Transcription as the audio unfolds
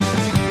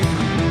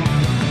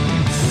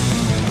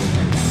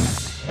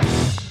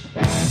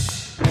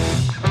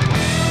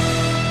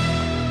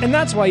And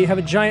that's why you have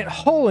a giant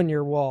hole in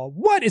your wall.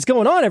 What is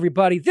going on,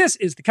 everybody? This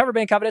is the Cover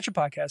Band Confidential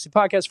Podcast, a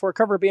podcast for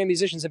cover band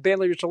musicians and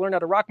band leaders to learn how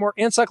to rock more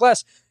and suck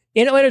less.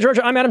 In Atlanta,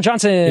 Georgia, I'm Adam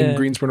Johnson. In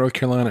Greensboro, North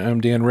Carolina,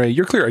 I'm Dan Ray.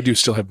 You're clear. I do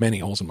still have many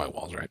holes in my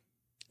walls, right?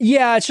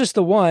 Yeah, it's just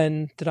the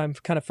one that I'm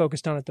kind of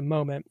focused on at the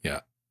moment. Yeah.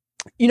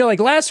 You know, like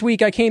last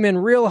week, I came in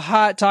real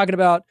hot talking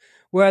about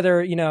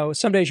whether, you know,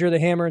 some days you're the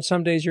hammer and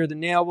some days you're the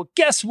nail. Well,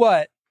 guess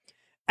what?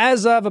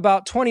 As of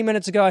about 20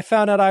 minutes ago, I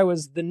found out I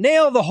was the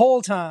nail the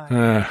whole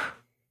time.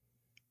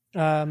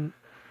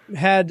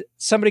 Had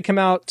somebody come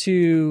out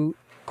to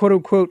quote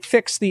unquote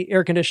fix the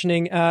air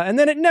conditioning, and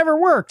then it never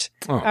worked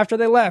after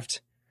they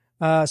left.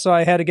 So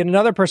I had to get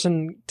another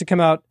person to come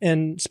out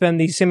and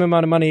spend the same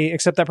amount of money,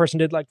 except that person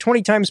did like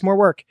 20 times more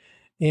work.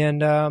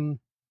 And I'm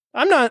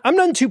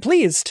none too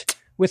pleased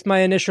with my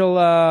initial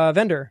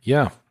vendor.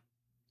 Yeah,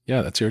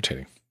 that's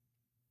irritating.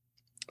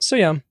 So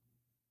yeah.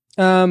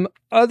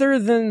 Other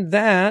than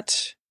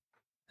that,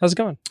 how's it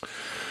going?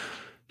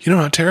 You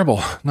know, not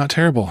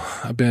terrible.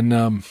 I've been,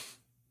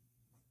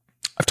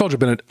 I've told you I've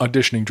been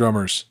auditioning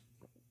drummers.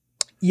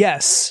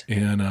 Yes.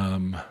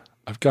 And,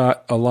 I've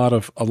got a lot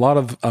of,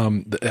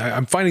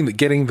 I'm finding that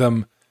getting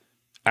them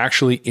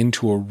actually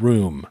into a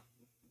room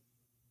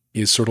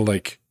is sort of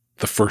like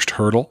the first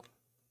hurdle.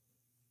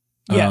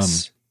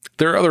 Yes.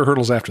 There are other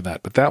hurdles after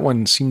that, but that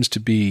one seems to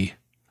be,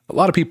 a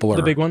lot of people are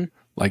the big one,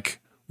 like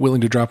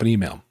willing to drop an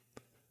email.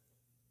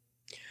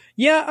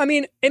 Yeah. I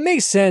mean, it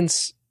makes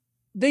sense.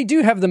 They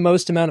do have the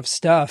most amount of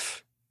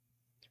stuff.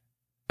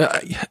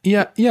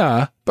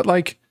 Yeah. But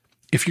like,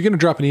 if you're going to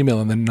drop an email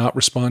and then not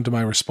respond to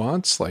my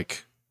response,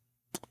 like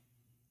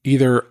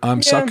either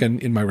I'm sucking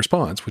in my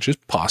response, which is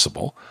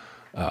possible.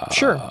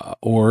 Sure.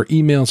 Or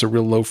email's a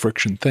real low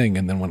friction thing.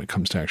 And then when it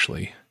comes to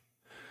actually,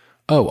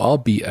 I'll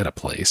be at a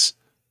place.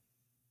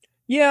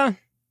 Yeah.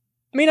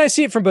 I mean, I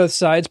see it from both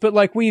sides, but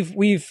like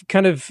we've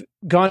kind of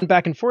gone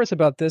back and forth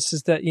about this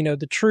is that, you know,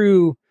 the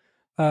true,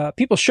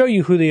 people show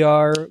you who they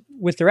are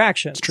with their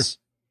actions. It's true.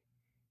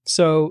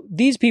 So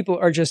these people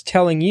are just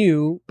telling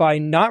you by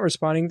not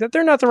responding that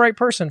they're not the right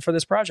person for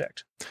this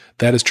project.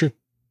 That is true.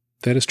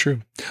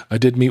 I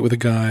did meet with a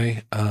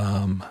guy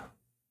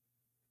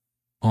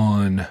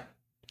on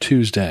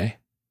Tuesday.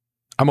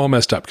 I'm all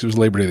messed up because it was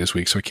Labor Day this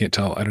week, so I can't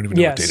tell. I don't even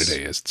know what day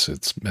today is.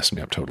 It's messing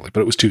me up totally. But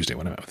it was Tuesday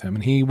when I met with him,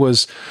 and he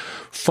was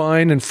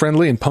fine and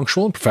friendly and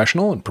punctual and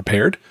professional and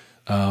prepared.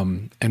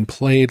 And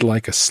played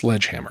like a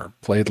sledgehammer,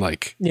 played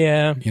like,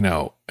 you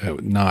know,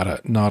 not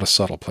a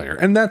subtle player.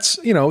 And that's,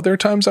 you know, there are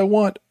times I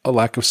want a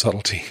lack of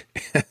subtlety.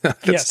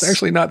 That's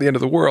actually not the end of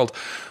the world,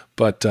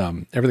 but,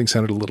 everything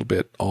sounded a little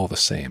bit all the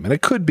same. And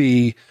it could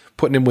be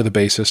putting him with a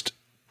bassist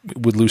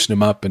would loosen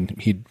him up and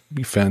he'd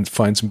find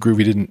some groove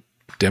he didn't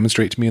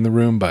demonstrate to me in the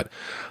room, but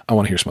I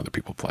want to hear some other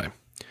people play.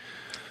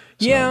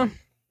 So, yeah.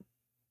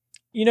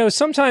 You know,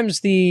 sometimes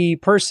the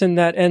person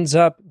that ends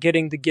up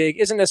getting the gig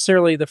isn't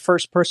necessarily the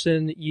first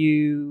person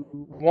you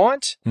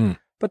want,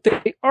 but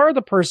they are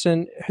the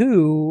person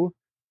who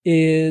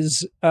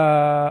is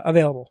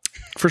available.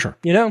 For sure.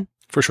 You know?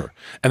 For sure.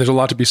 And there's a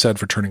lot to be said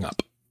for turning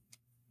up.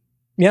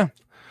 Yeah.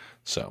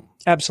 So.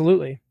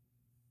 Absolutely.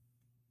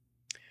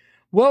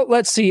 Well,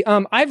 let's see.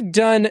 I've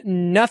done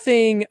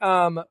nothing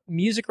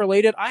music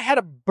related. I had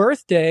a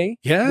birthday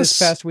this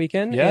past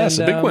weekend. Yes,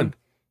 and, a big one.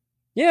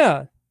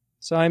 Yeah.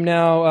 So I'm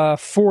now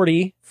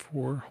 40.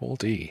 4 whole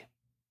D.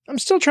 I'm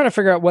still trying to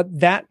figure out what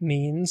that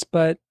means,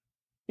 but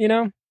you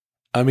know.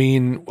 I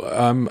mean,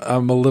 I'm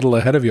a little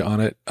ahead of you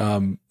on it.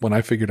 When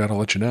I figured out, I'll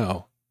let you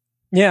know.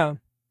 Yeah.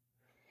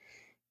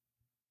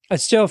 I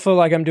still feel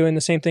like I'm doing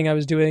the same thing I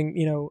was doing,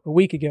 you know, a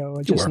week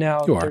ago. Just now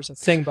there's a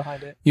thing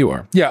behind it. You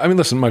are. Yeah. I mean,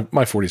 listen, my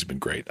 40s have been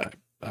great.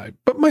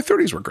 But my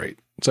 30s were great.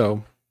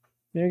 So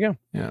there you go.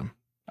 Yeah.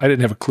 I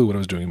didn't have a clue what I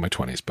was doing in my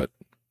 20s, but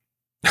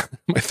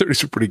my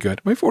 30s were pretty good.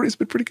 My 40s have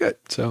been pretty good.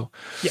 So,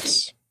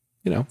 yes,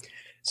 you know.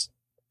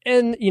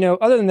 And, you know,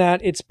 other than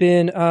that, it's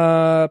been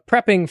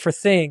prepping for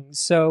things.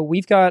 So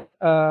we've got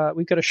a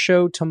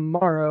show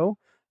tomorrow.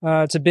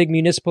 It's a big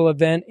municipal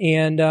event,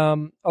 and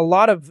a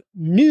lot of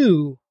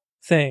new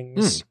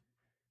things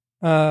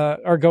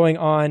are going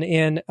on,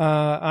 and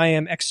I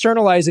am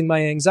externalizing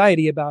my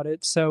anxiety about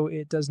it so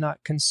it does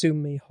not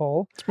consume me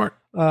whole. Smart.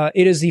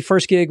 It is the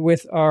first gig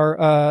with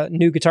our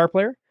new guitar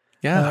player.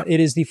 Yeah. It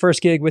is the first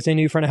gig with a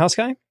new front of house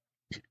guy,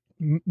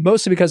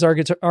 mostly because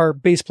our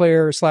bass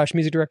player /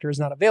 music director is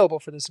not available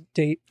for this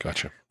date.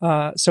 Gotcha.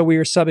 So we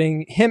are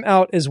subbing him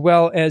out as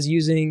well as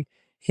using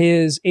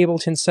his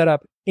Ableton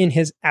setup in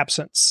his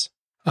absence,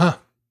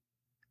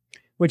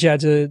 which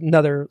adds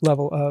another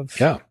level of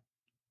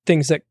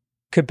things that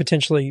could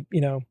potentially,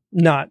 you know,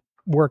 not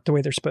work the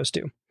way they're supposed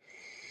to.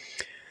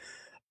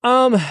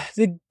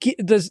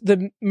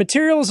 The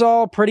material is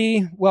all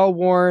pretty well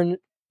worn,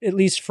 at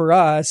least for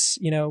us.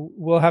 You know,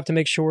 we'll have to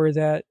make sure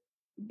that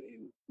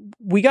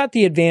we got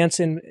the advance,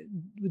 and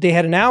they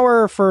had an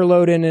hour for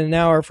load in and an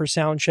hour for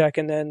sound check,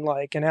 and then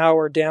like an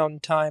hour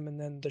downtime,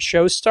 and then the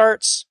show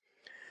starts.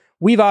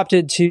 We've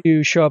opted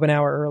to show up an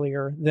hour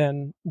earlier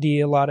than the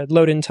allotted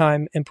load in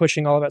time and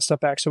pushing all of that stuff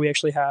back. So we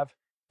actually have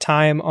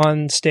time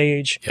on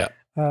stage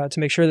to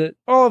make sure that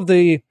all of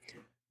the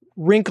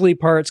wrinkly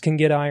parts can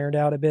get ironed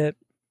out a bit.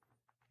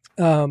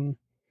 And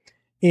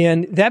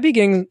that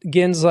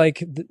begins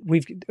like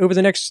we've over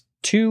the next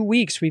 2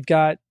 weeks, we've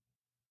got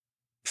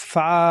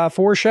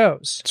 4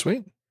 shows.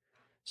 Sweet.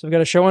 So we've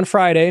got a show on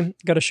Friday,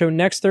 got a show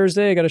next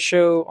Thursday, got a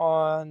show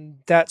on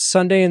that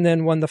Sunday, and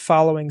then one the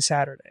following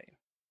Saturday.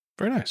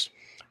 Very nice.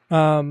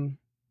 And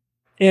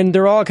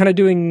they're all kind of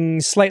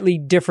doing slightly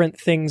different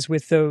things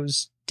with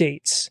those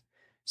dates.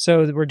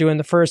 So we're doing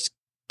the first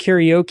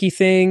karaoke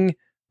thing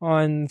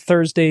on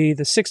Thursday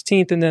the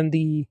 16th, and then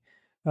the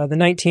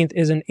 19th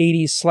is an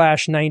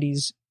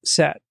 80s/90s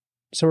set.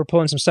 So we're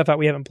pulling some stuff out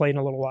we haven't played in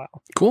a little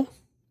while. Cool.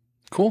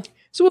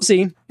 So we'll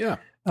see. Yeah.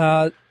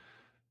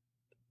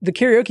 The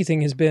karaoke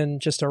thing has been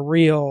just a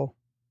real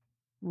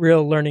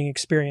learning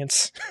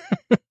experience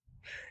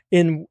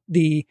in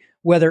the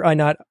whether or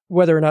not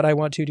I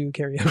want to do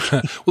karaoke.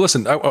 Well,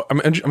 listen,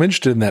 I'm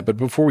interested in that, but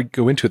before we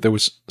go into it, there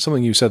was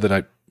something you said that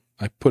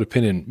I put a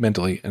pin in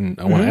mentally, and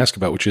I want to ask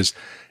about, which is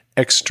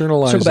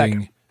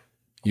externalizing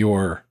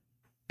your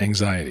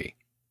anxiety.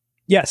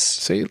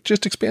 Yes.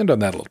 Just expand on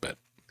that a little bit.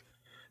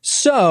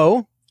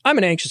 So I'm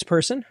an anxious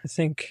person. I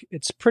think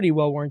it's pretty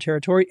well-worn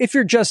territory. If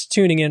you're just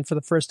tuning in for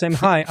the first time,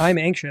 hi, I'm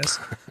anxious.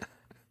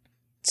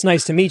 It's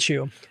nice to meet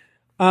you.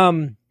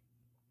 And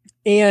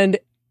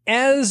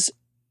as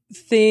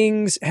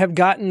things have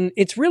gotten,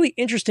 it's really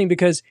interesting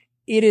because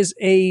it is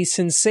a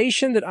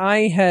sensation that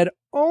I had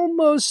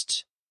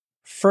almost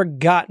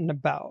forgotten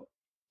about.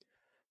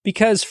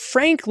 Because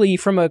frankly,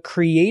 from a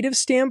creative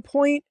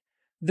standpoint,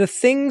 the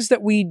things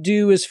that we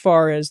do as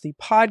far as the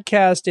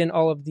podcast and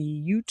all of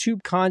the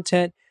YouTube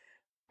content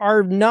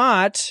are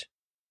not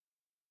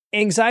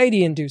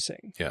anxiety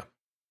inducing. Yeah.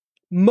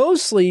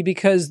 Mostly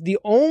because the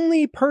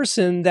only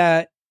person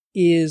that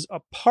is a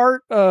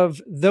part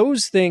of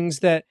those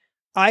things that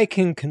I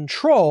can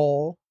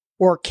control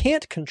or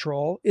can't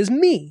control is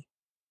me.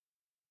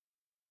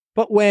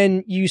 But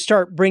when you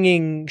start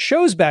bringing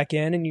shows back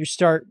in and you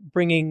start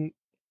bringing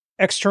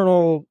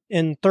external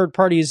and third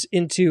parties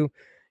into,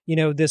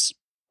 this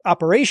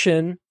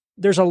operation,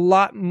 there's a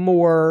lot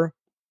more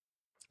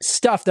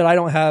stuff that I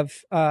don't have,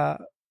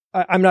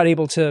 I'm not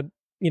able to,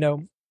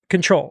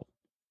 control.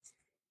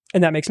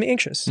 And that makes me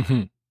anxious.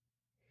 Mm-hmm.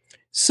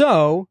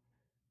 So,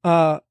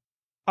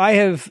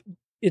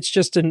 it's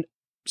just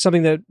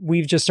something that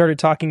we've just started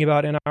talking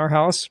about in our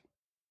house,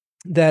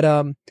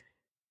 that,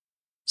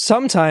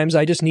 sometimes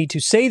I just need to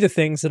say the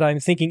things that I'm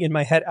thinking in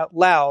my head out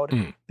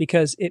loud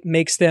because it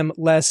makes them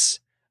less,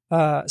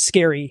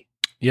 scary.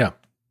 Yeah.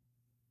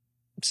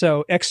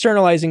 So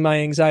externalizing my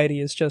anxiety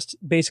is just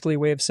basically a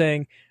way of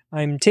saying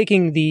I'm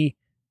taking the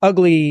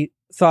ugly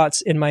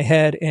thoughts in my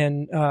head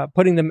and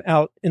putting them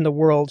out in the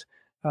world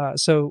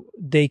so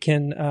they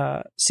can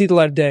see the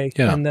light of day,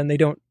 and then they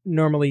don't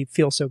normally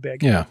feel so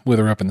big. Yeah,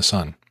 wither up in the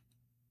sun.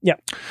 Yeah.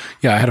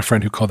 Yeah, I had a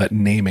friend who called that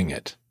naming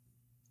it.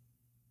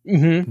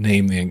 Mm-hmm.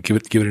 Name give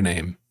it a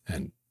name,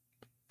 and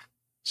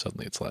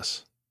suddenly it's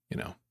less,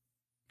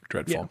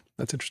 dreadful. Yeah.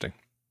 That's interesting.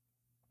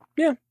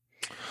 Yeah.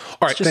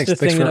 All right, thanks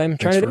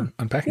for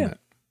unpacking that.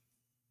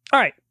 All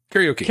right.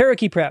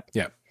 Karaoke prep.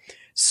 Yeah.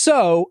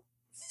 So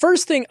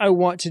first thing I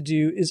want to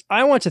do is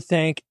I want to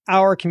thank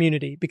our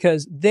community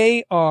because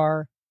they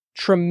are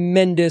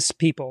tremendous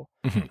people.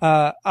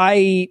 Mm-hmm.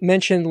 I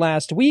mentioned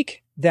last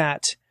week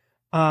that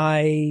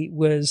I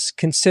was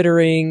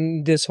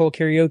considering this whole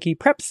karaoke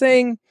prep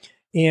thing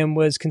and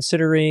was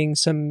considering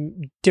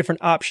some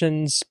different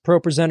options, Pro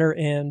Presenter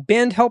and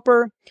Band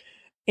Helper.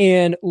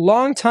 And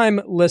longtime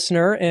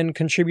listener and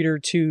contributor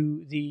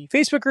to the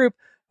Facebook group,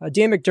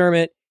 Dan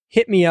McDermott,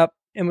 hit me up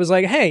and was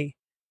like, "Hey,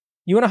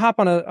 you want to hop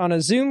on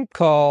a Zoom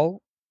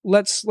call?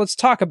 Let's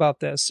talk about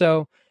this."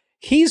 So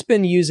he's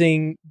been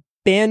using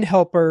Band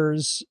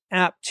Helper's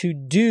app to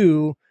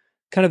do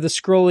kind of the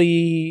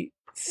scrolly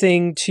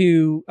thing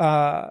to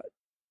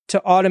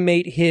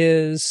automate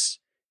his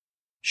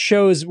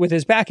shows with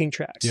his backing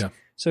tracks. Yeah.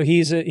 So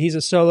he's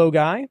a solo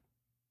guy,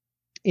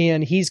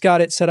 and he's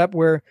got it set up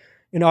where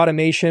an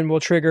automation will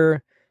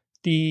trigger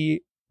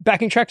the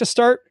backing track to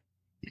start.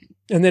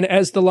 And then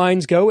as the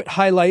lines go, it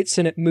highlights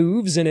and it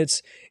moves, and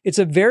it's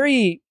a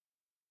very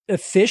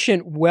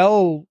efficient,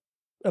 from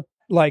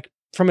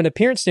an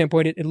appearance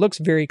standpoint, it looks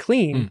very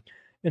clean.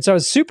 And so I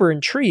was super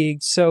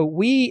intrigued. So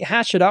we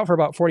hashed it out for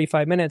about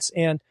 45 minutes.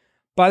 And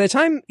by the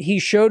time he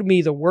showed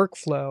me the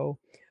workflow,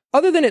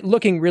 other than it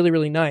looking really,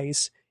 really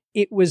nice,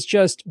 it was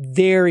just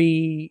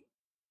very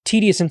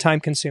tedious and time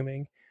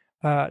consuming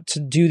to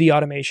do the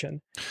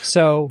automation.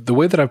 So the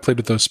way that I've played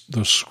with those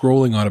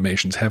scrolling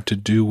automations have to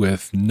do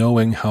with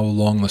knowing how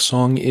long the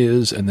song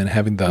is and then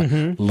having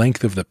the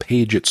length of the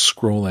page it's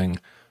scrolling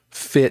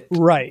fit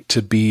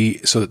to be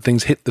so that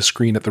things hit the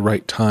screen at the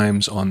right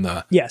times on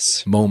the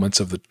moments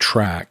of the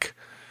track.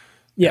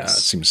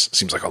 Yes.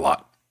 Seems like a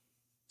lot.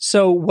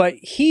 So what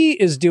he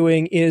is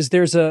doing is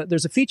there's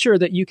a feature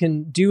that you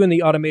can do in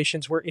the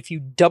automations where if you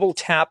double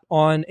tap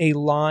on a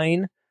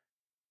line,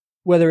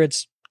 whether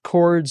it's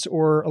chords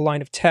or a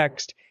line of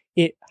text,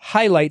 it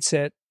highlights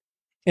it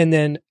and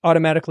then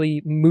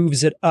automatically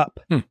moves it up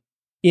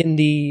in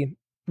the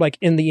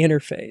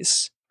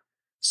interface.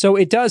 So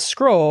it does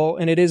scroll,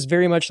 and it is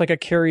very much like a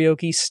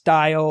karaoke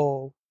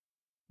style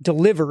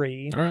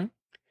delivery. All right.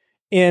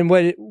 And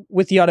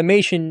with the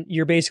automation,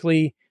 you're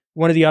basically,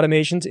 one of the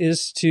automations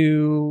is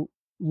to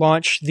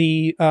launch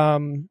the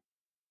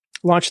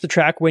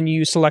track when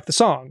you select the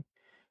song.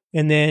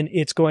 And then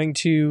it's going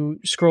to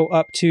scroll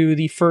up to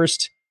the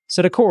first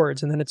set of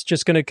chords, and then it's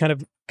just going to kind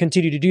of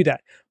continue to do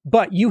that.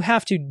 But you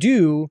have to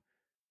do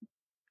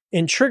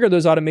and trigger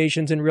those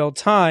automations in real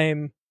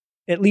time,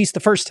 at least the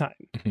first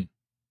time,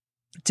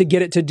 to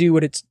get it to do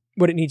what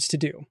it needs to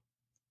do.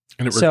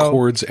 And it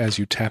records as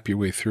you tap your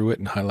way through it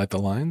and highlight the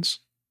lines?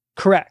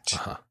 Correct.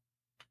 Uh-huh.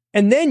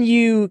 And then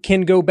you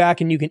can go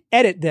back and you can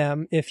edit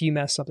them if you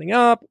mess something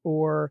up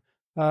or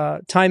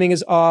timing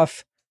is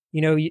off.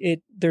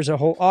 There's a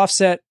whole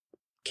offset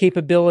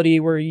capability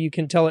where you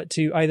can tell it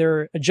to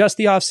either adjust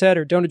the offset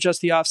or don't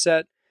adjust the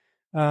offset.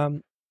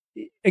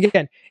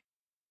 Again,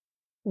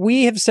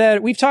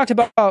 we've talked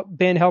about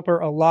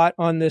Bandhelper a lot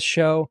on this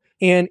show,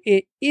 and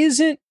it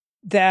isn't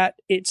that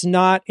it's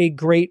not a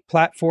great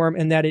platform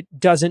and that it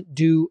doesn't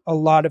do a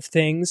lot of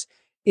things.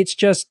 It's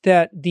just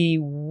that the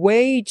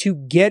way to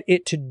get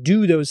it to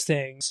do those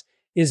things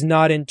is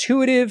not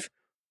intuitive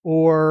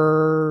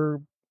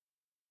or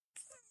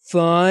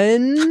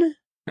fun.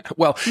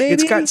 Well, maybe?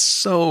 It's got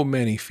so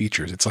many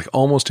features. It's like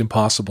almost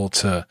impossible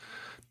to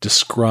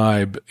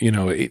describe.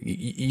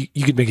 You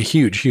could make a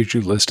huge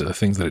list of the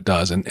things that it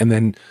does, and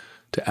then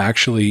to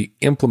actually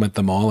implement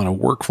them all in a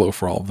workflow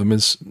for all of them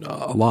is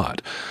a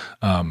lot.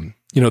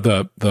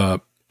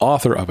 The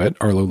author of it,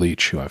 Arlo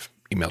Leach, who I've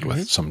emailed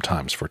with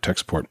sometimes for tech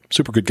support,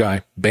 super good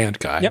guy, band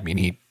guy. Yep. I mean,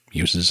 he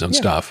uses his own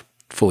stuff,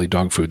 fully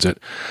dog foods it.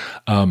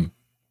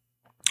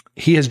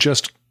 He has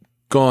just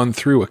gone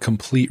through a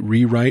complete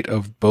rewrite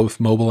of both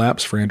mobile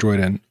apps for Android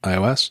and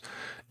iOS.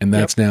 And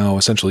that's now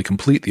essentially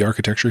complete. The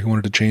architecture he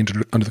wanted to change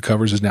under the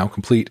covers is now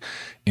complete.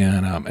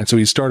 And so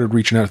he started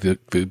reaching out to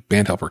the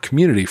Bandhelper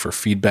community for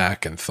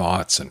feedback and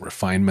thoughts and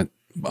refinement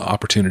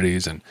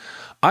opportunities. And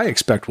I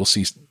expect we'll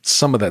see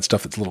some of that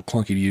stuff that's a little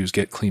clunky to use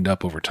get cleaned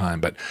up over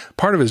time. But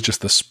part of it is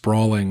just the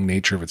sprawling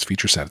nature of its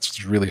feature set.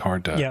 It's really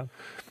hard to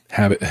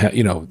have it,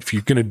 if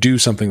you're going to do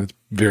something that's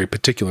very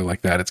particular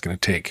like that, it's going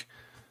to take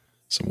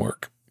some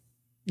work.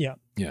 Yeah.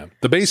 Yeah.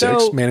 The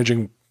basics,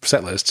 managing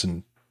set lists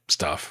and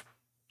stuff,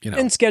 and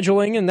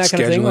scheduling and that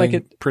kind of thing, like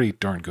it pretty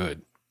darn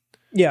good.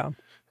 Yeah.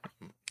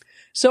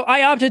 So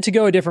I opted to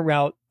go a different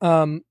route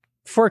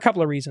for a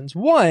couple of reasons.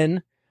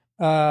 One,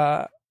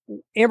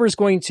 Amber's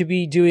going to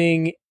be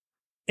doing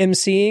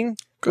emceeing,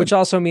 which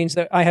also means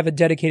that I have a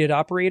dedicated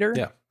operator.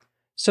 Yeah.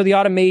 So the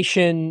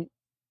automation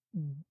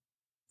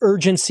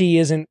urgency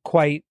isn't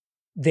quite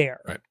there.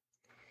 Right.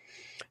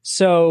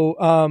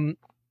 So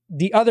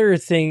the other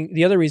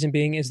reason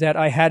being is that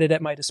I had it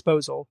at my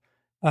disposal.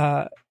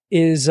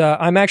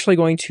 I'm actually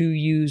going to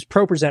use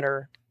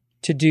ProPresenter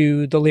to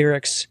do the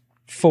lyrics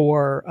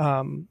for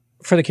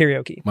the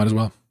karaoke. Might as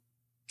well.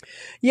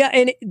 Yeah,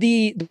 and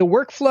the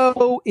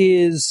workflow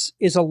is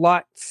a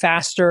lot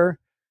faster.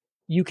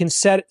 You can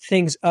set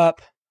things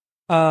up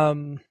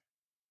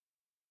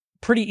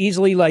pretty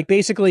easily. Like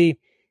basically,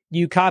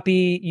 you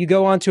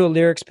go onto a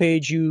lyrics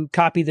page, you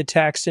copy the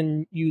text,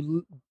 and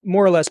you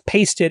more or less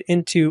paste it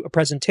into a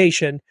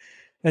presentation,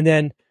 and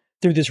then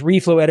through this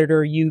reflow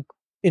editor, you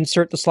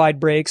insert the slide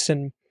breaks,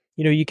 and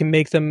you can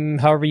make them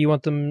however you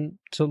want them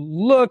to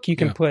look. You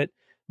can put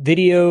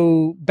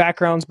video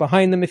backgrounds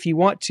behind them if you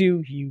want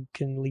to. You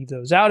can leave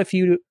those out if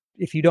you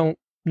don't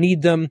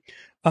need them.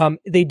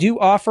 They do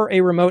offer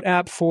a remote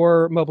app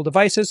for mobile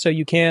devices, so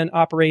you can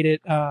operate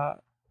it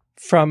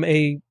from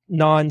a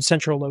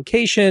non-central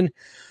location.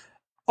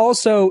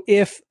 Also,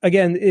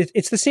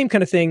 it's the same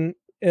kind of thing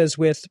as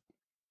with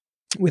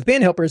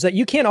Bandhelper, is that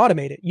you can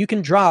automate it. You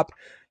can drop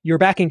your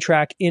backing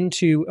track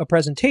into a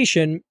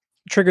presentation,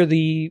 trigger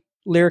the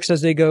lyrics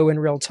as they go in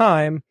real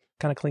time,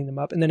 kind of clean them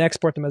up, and then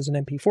export them as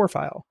an MP4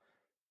 file,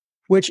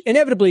 which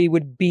inevitably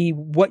would be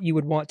what you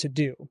would want to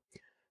do.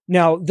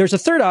 Now, there's a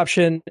third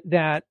option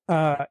that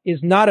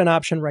is not an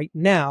option right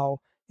now,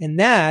 and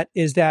that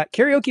is that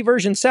Karaoke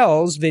Version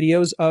sells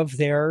videos of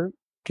their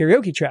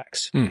karaoke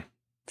tracks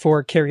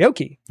for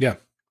karaoke. Yeah.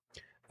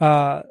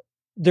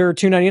 They're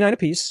 $2.99 a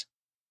piece,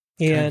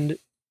 and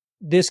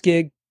this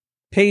gig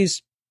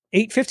pays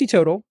 $8.50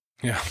 total.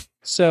 Yeah.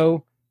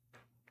 So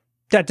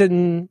that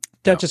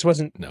just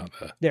wasn't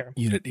there.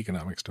 Unit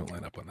economics don't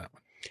line up on that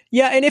one.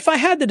 Yeah, and if I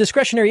had the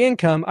discretionary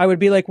income, I would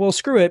be like, well,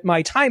 screw it.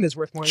 My time is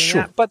worth more than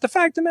that. But the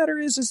fact of the matter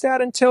is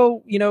that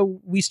until,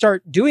 we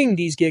start doing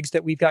these gigs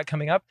that we've got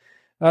coming up,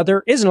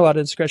 there isn't a lot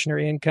of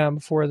discretionary income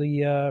for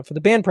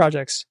the band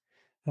projects.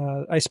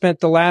 I spent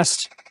the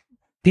last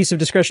piece of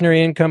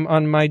discretionary income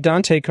on my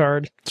Dante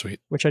card,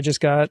 which I just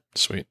got.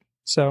 Sweet.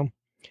 So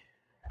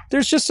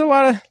there's just a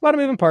lot of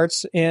moving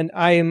parts, and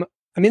I'm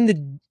in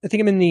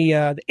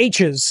the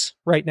H's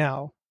right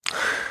now.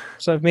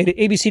 So I've made it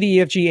A, B, C, D,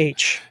 E, F, G,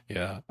 H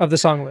of the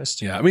song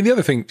list. Yeah. I mean, the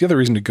other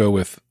reason to go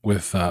with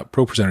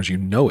ProPresenter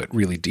is it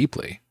really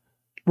deeply.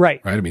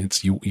 Right. Right. I mean,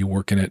 it's you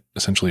work in it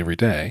essentially every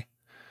day.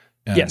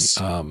 And, yes.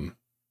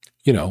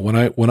 You know,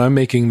 when I'm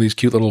making these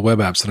cute little web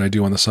apps that I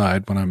do on the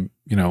side, when I'm,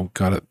 you know,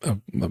 got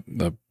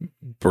a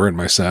burr in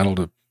my saddle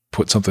to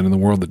put something in the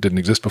world that didn't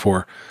exist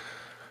before,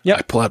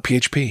 I pull out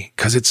PHP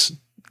because it's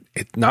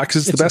not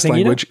because it's the best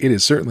language. You know? It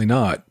is certainly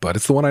not, but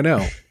it's the one I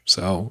know.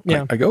 So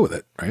I go with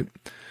it. Right.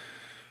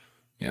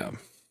 Yeah.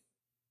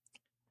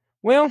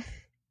 Well,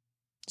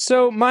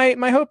 so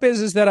my hope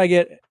is that I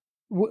get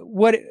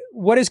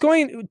what is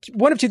going,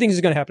 one of two things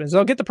is going to happen is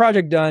I'll get the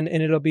project done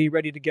and it'll be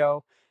ready to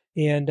go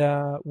and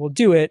we'll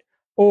do it,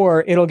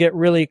 or it'll get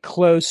really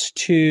close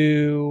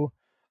to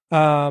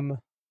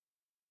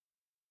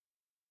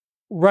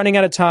running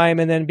out of time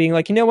and then being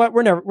like, you know what,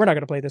 we're not going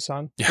to play this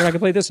song. We're not going to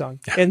play this song.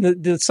 And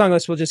the song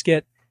list will just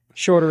get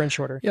shorter and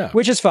shorter,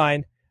 which is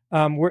fine.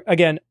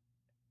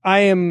 I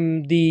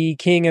am the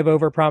king of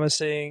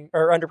over-promising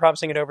or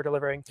under-promising and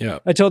over-delivering. Yeah.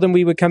 I told them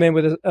we would come in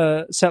with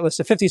a set list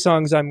of 50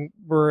 songs.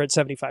 We're at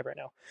 75 right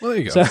now. Well, there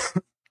you go.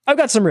 So I've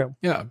got some room.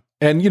 Yeah.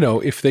 And, you know,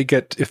 if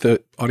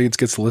the audience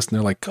gets the list and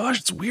they're like, gosh,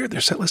 it's weird,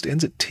 their set list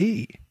ends at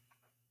T.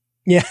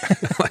 Yeah.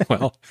 Like,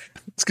 well,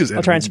 it's because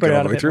I'll try and spread it out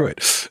all the way through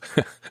it.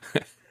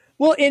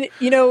 Well, and,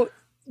 you know,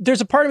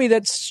 there's a part of me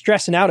that's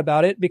stressing out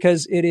about it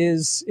because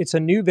it's a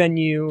new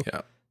venue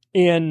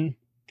and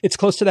it's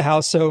close to the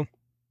house. So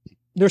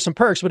there's some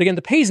perks, but again,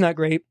 the pay's not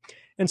great.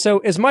 And so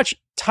as much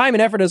time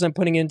and effort as I'm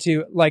putting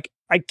into, like,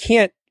 I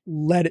can't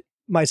let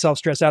myself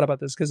stress out about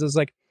this because it's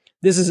like,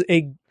 this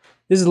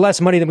is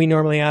less money than we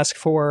normally ask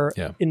for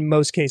in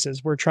most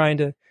cases. We're trying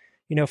to,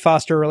 you know,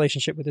 foster a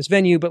relationship with this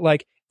venue, but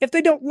like, if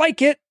they don't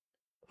like it,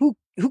 who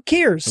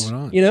cares?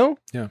 You know?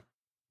 Yeah.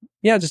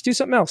 Yeah. Just do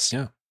something else.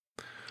 Yeah.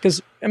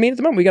 Because I mean, at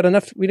the moment we got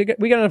enough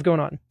going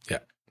on. Yeah.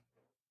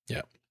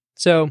 Yeah.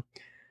 So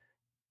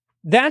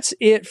that's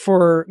it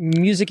for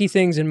music-y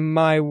things in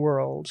my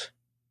world.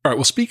 All right.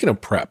 Well, speaking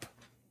of prep.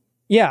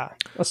 Yeah.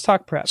 Let's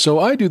talk prep. So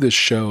I do this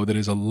show that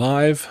is a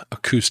live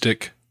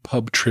acoustic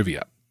pub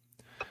trivia.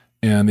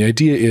 And the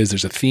idea is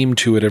there's a theme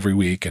to it every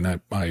week. And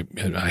I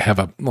have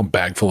a little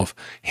bag full of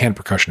hand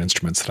percussion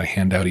instruments that I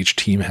hand out. Each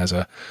team has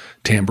a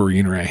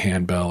tambourine or a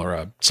handbell or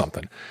a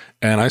something.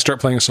 And I start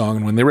playing a song,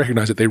 and when they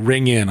recognize it, they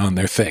ring in on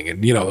their thing.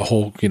 And, you know, the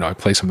whole, you know, I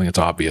play something that's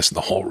obvious and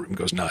the whole room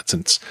goes nuts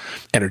and it's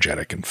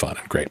energetic and fun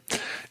and great.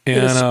 And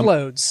it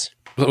explodes.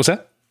 What was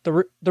that?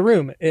 The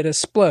room, it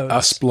explodes.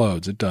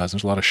 Explodes. It does.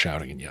 There's a lot of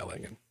shouting and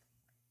yelling, and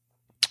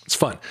it's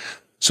fun.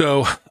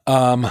 So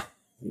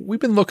we've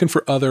been looking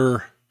for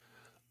other.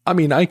 I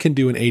mean, I can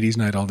do an 80s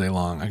night all day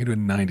long. I can do a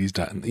 90s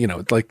night. You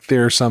know, like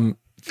there are some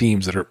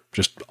themes that are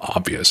just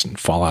obvious and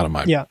fall out of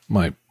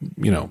my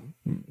you know,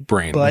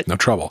 brain with no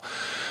trouble.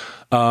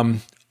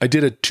 I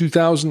did a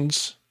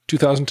 2000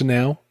 to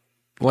now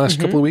the last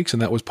couple of weeks,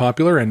 and that was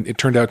popular, and it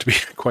turned out to be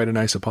quite a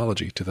nice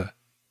apology to the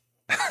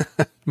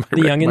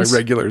my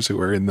regulars who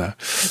are in the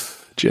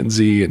Gen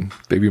Z and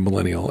baby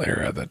millennial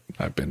era that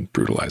I've been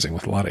brutalizing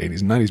with a lot of 80s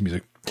and 90s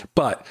music.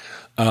 But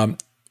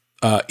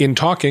in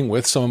talking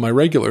with some of my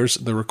regulars,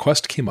 the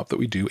request came up that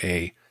we do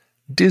a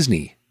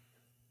Disney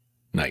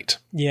night.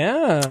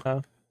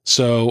 Yeah.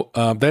 So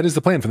that is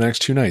the plan for the next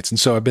 2 nights. And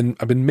so I've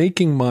been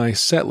making my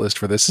set list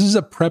for this. This is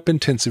a prep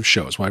intensive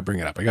show, is why I bring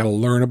it up. I got to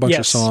learn a bunch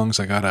of songs.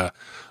 I got to,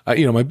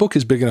 you know, my book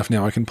is big enough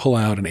now. I can pull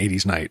out an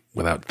 80s night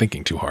without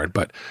thinking too hard.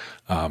 But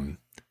an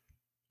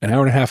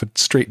hour and a half of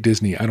straight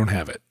Disney, I don't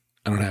have it.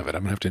 I'm going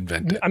to have to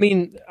invent it. I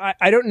mean,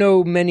 I don't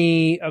know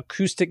many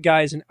acoustic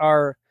guys in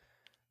our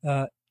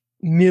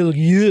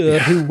milieu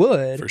who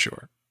would.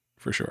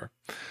 For sure.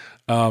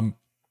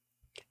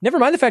 Never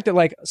mind the fact that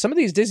like some of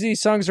these Disney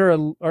songs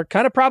are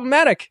kind of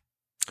problematic.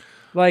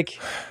 Like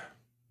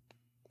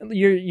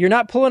you're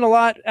not pulling a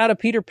lot out of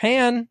Peter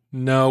Pan.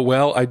 No,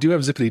 well, I do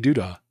have Zippity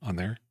Doodah on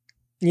there.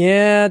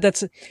 Yeah,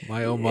 that's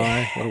my oh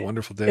my, what a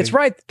wonderful day. It's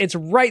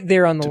right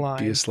there on the line.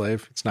 Be a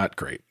slave. It's not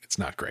great. It's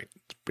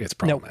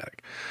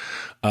problematic.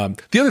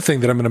 Nope. The other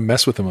thing that I'm going to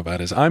mess with them about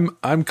is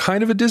I'm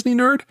kind of a Disney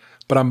nerd,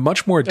 but I'm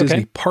much more a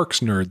Disney parks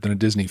nerd than a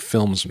Disney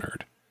films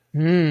nerd.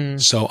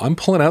 So I'm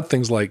pulling out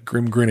things like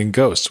Grim Grinning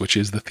Ghosts, which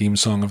is the theme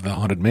song of the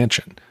Haunted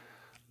Mansion.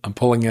 I'm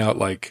pulling out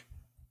like,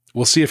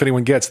 we'll see if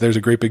anyone gets There's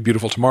a Great Big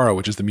Beautiful Tomorrow,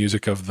 which is the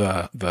music of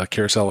the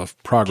Carousel of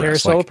Progress.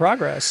 Carousel of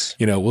Progress.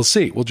 You know, we'll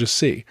see. We'll just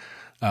see.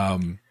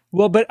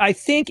 Well, but I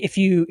think if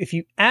you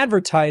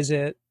advertise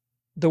it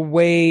the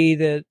way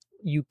that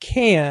you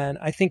can,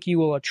 I think you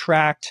will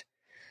attract,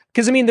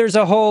 because I mean, there's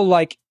a whole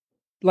like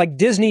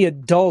Disney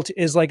adult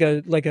is like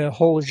a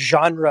whole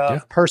genre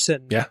of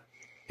person. Yeah.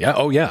 Yeah.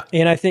 Oh yeah.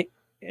 And I think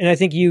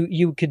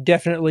you could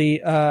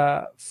definitely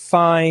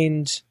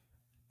find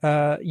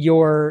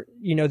your,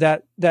 you know,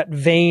 that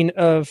vein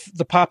of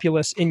the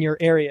populace in your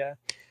area.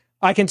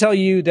 I can tell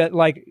you that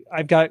like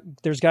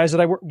there's guys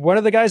that one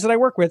of the guys that I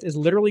work with is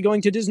literally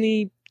going to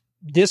Disney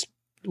this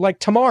like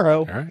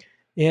tomorrow,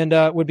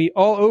 and would be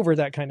all over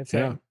that kind of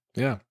thing.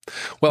 Yeah.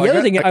 Well, the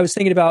other thing I was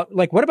thinking about,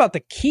 like, what about the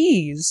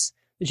keys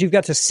that you've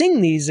got to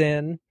sing these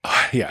in?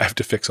 Yeah, I have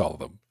to fix all of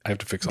them.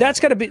 That's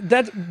got to be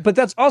that, but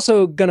that's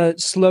also going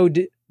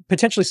to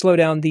potentially slow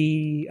down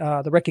the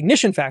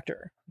recognition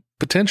factor.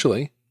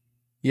 Potentially.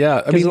 Yeah,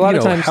 I Because mean, a lot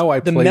of times how I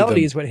the play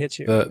melody them, is what hits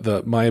you.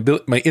 my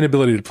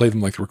inability to play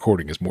them like the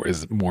recording is more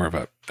of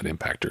an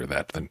impactor of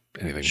that than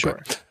anything.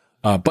 Sure.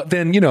 But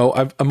then,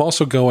 I'm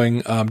also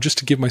going, just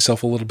to give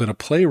myself a little bit of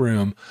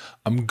playroom.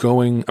 I'm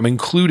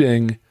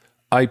including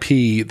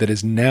IP that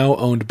is now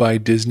owned by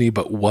Disney,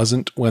 but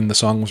wasn't when the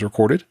song was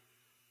recorded.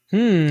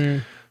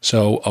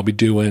 So I'll be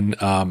doing,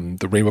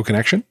 the Rainbow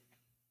Connection.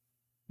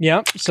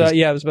 Yeah. So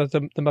yeah, it was about the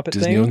Muppet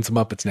Disney thing. owns the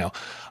Muppets now.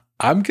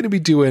 I'm going to be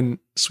doing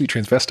Sweet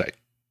Transvestite.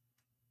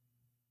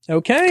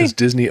 Okay. Because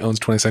Disney owns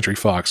 20th Century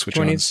Fox, which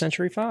 20th owns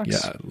Century Fox.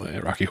 Yeah,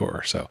 Rocky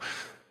Horror.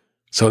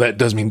 So that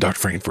does mean Dr.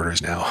 Frankfurter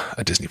is now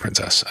a Disney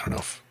princess. I don't know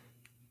if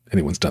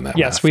anyone's done that.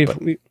 Yes, math,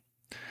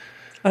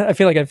 I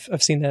feel like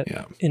I've seen that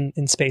Yeah.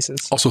 in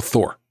Spaces. Also,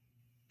 Thor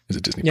is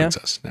a Disney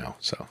princess now,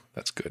 so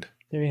that's good.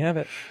 There you have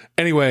it.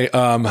 Anyway,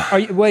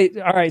 wait,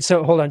 all right.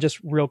 So hold on, just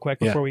real quick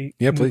before we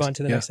move please. on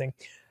to the next thing.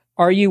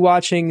 Are you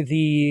watching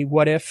the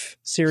What If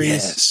series?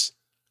 Yes.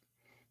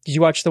 Did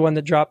you watch the one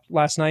that dropped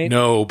last night?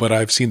 No, but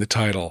I've seen the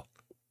title.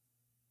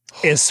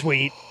 It's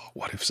sweet.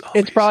 What If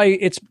Zombies? It's probably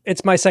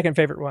it's my second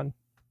favorite one.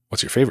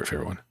 What's your favorite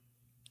one?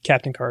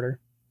 Captain Carter.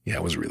 Yeah,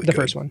 it was really the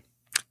good. first one.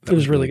 It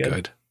was really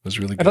good. It was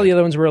really good. I felt the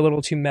other ones were a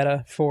little too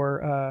meta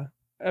for.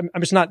 I'm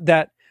just not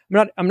that.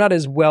 I'm not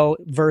as well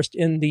versed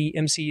in the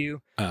MCU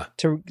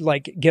to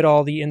like get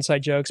all the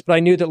inside jokes, but I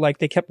knew that like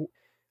they kept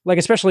like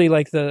especially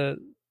like the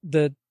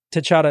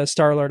T'Challa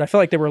Star-Lord. I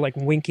felt like they were like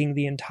winking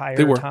the entire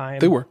time.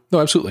 They were. No,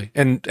 absolutely.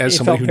 And as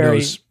somebody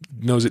who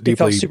knows it deeply, it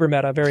felt super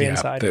meta, very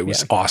inside. It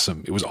was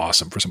awesome. It was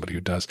awesome for somebody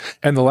who does.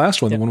 And the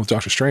last one, the one with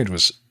Doctor Strange,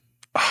 was,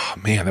 oh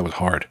man, that was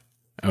hard.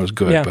 That was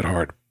good, but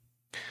hard.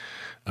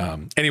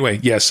 Anyway,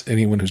 yes,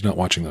 anyone who's not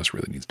watching those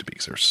really needs to be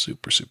because they're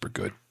super, super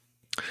good.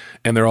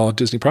 And they're all a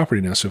Disney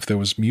property now. So if there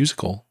was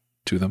musical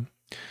to them,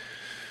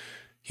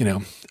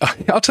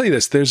 I'll tell you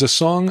this. There's a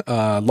song,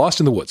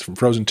 Lost in the Woods from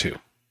Frozen 2.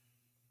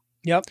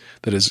 Yep.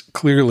 That is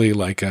clearly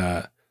like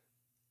a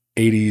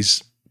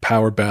 80s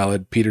power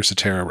ballad Peter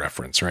Cetera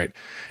reference, right?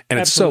 And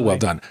It's so well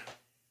done.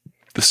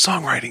 The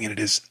songwriting in it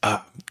is,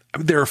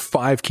 there are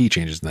 5 key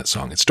changes in that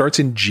song. It starts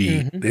in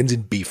G, it ends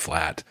in B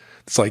flat.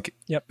 It's like,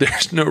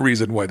 there's no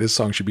reason why this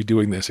song should be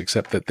doing this,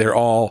 except that they're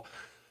all,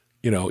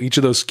 each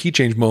of those key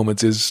change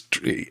moments is,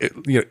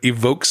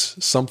 evokes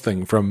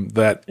something from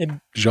that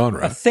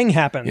genre. A thing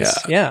happens.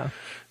 Yeah.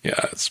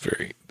 Yeah.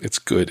 It's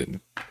good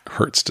and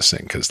hurts to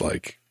sing because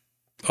like,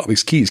 all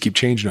these keys keep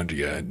changing under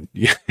you and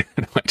you have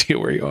no idea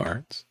where you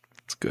are.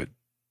 It's good.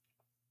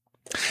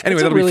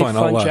 Anyway, that'll really be fun.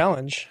 Fun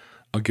challenge.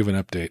 I'll give an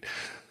update.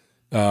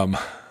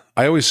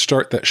 I always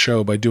start that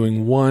show by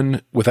doing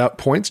one without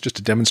points just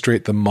to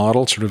demonstrate the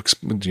model, sort of,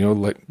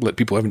 let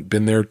people who haven't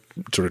been there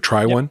sort of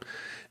try one.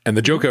 And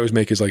the joke I always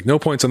make is like, no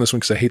points on this one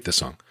because I hate this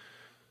song.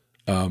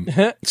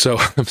 So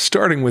I'm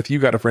starting with You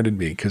Got a Friend in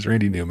Me because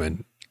Randy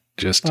Newman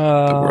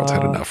the world's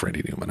had enough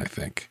Randy Newman, I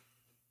think.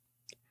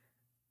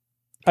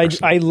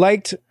 I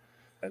liked,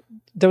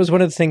 that was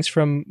one of the things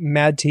from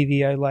Mad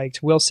TV I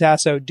liked. Will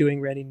Sasso doing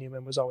Randy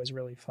Newman was always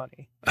really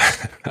funny.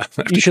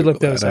 You should look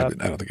those up.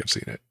 I don't think I've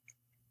seen it.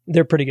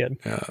 They're pretty good.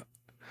 Yeah.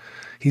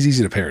 He's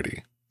easy to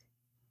parody.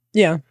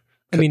 Yeah.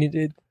 I mean,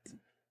 it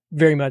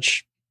very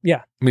much, yeah.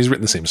 I mean, he's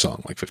written the same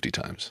song like 50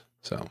 times.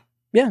 So.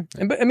 Yeah.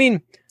 But I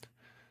mean,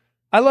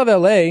 I love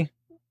LA.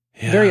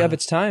 Very of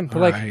its time.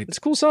 But it's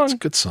a cool song. It's a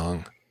good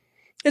song.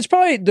 It's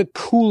probably the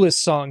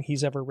coolest song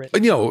he's ever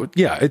written.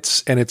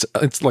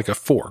 It's like a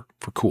 4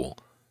 for cool.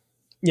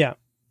 Yeah.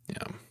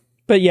 Yeah.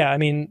 But yeah, I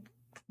mean,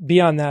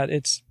 beyond that,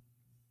 it's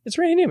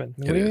Randy Newman.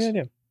 It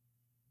is.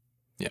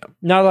 Yeah.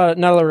 Not a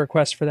lot of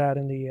requests for that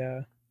in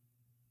the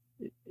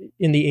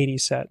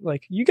 80s set.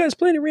 Like, you guys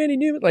playing a Randy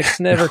Newman? Like, it's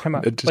never come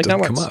up. It just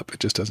doesn't come up.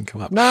 It just doesn't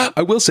come up.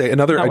 I will say I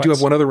do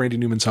have one other Randy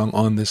Newman song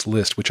on this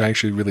list, which I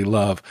actually really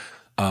love.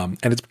 And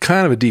it's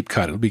kind of a deep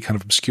cut. It'll be kind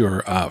of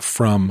obscure,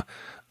 from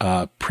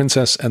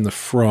Princess and the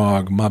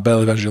Frog, Ma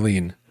Belle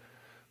Evangeline,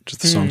 which is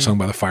the song sung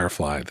by the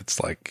Firefly. That's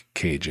like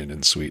Cajun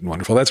and sweet and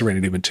wonderful. That's a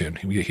Randy Newman tune.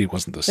 He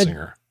wasn't the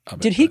singer of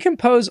it. Did he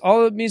compose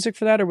all the music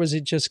for that, or was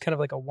it just kind of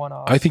like a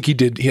one-off? I think he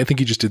did. I think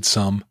he just did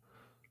some.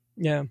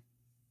 Yeah.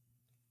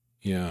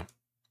 Yeah.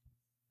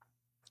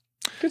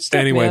 Good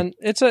stuff, man.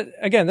 That's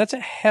a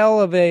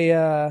hell of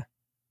a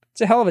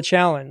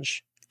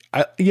challenge.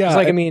 And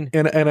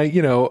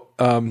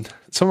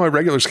some of my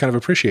regulars kind of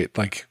appreciate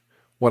like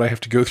what I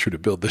have to go through to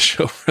build this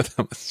show for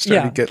them.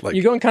 To get like,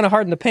 you're going kind of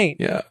hard in the paint.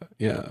 Yeah.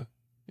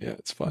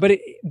 It's fun.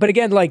 But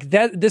again, like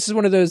that, this is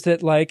one of those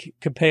that like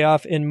could pay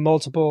off in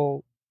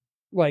multiple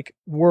like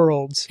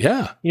worlds.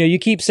 Yeah. You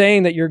keep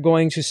saying that you're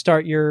going to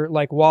start your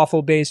like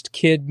waffle based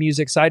kid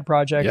music side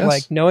project. Yes.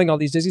 Like knowing all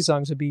these Disney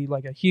songs would be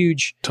like a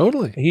huge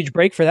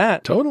break for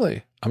that.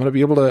 Totally. I'm going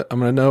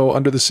to know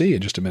Under the Sea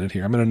in just a minute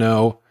here. I'm going to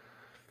know.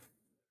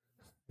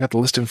 Got the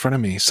list in front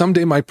of me.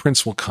 Someday My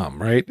Prince Will Come,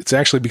 right? It's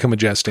actually become a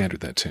jazz standard,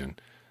 that tune.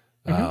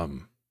 Mm-hmm.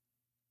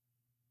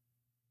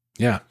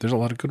 There's a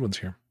lot of good ones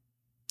here.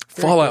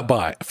 Fallout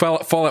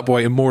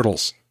Boy,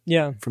 Immortals.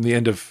 Yeah. From the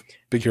end of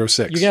Big Hero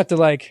 6. You're going to have to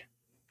like,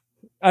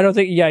 I don't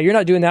think, you're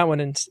not doing that one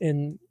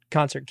in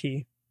concert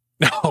key.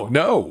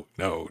 No.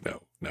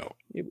 No.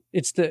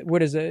 It's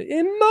what is it?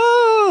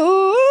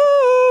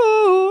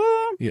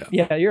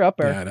 Yeah, you're up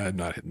there. Yeah, I'm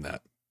not hitting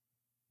that.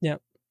 Yeah.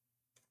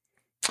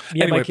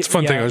 Anyway, it's a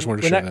fun thing. I just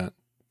wanted to share that.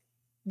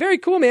 Very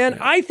cool, man. Yeah.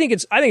 I think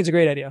it's a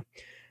great idea.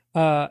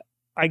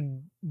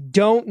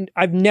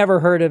 I've never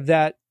heard of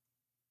that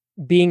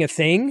being a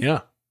thing.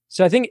 Yeah.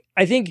 So I think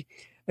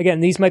again,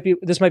 this might be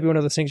one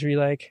of those things where you're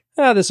like,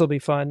 this will be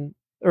fun,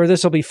 or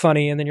this will be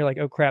funny, and then you're like,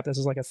 oh crap, this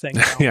is like a thing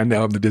now. Yeah,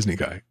 now I'm the Disney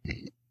guy.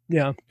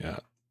 Yeah.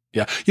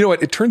 You know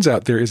what? It turns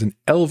out there is an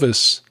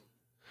Elvis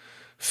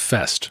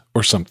Fest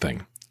or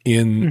something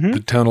in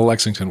the town of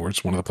Lexington, where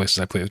it's one of the places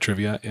I play the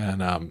trivia.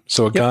 And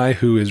so a guy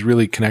who is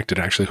really connected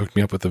actually hooked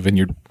me up with the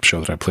Vineyard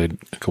show that I played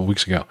a couple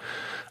weeks ago.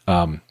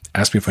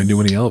 Asked me if I knew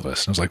any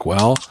Elvis. And I was like,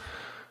 well,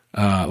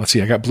 let's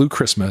see. I got Blue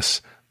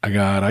Christmas. I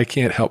got I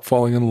Can't Help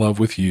Falling in Love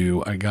with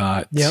You. I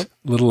got A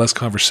Little Less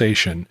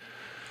Conversation.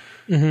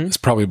 It's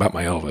probably about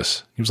my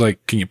Elvis. He was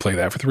like, can you play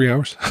that for 3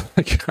 hours?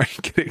 Like, are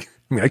you kidding?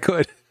 I mean, I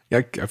could.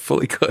 Yeah, I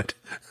fully could.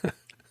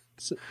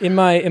 So in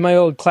my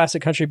old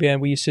classic country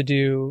band, we used to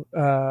do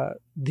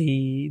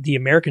the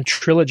American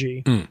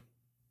Trilogy,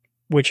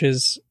 which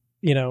is,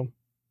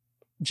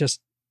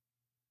 just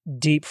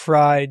deep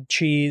fried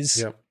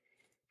cheese. Yep.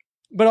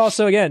 But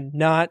also, again,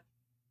 not,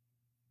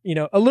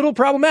 a little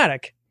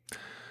problematic.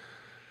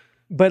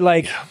 But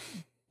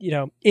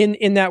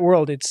in that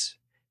world,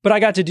 but I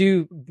got to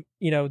do,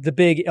 the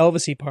big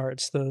Elvis-y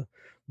parts, the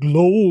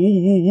glow,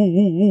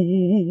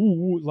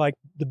 like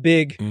the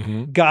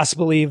big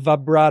gospel-y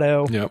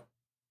vibrato. Yep.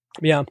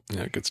 Yeah.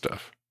 Yeah, good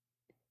stuff.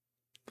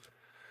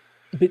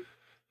 But,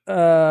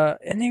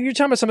 and then you're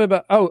talking about something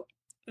about,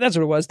 that's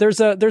what it was.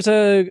 There's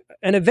an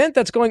event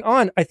that's going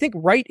on, I think,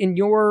 right in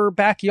your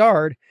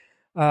backyard.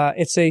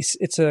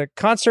 It's a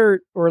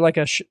concert, or like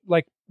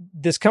like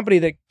this company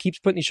that keeps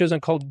putting these shows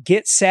on called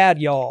Get Sad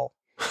Y'all.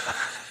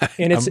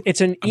 And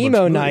it's an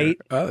emo night.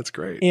 Oh, that's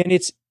great. And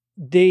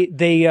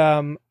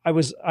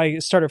I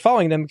started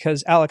following them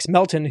because Alex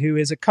Melton, who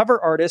is a cover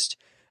artist,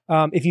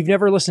 if you've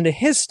never listened to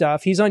his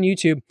stuff, he's on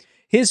YouTube.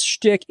 His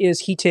shtick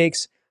is he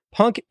takes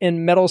punk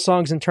and metal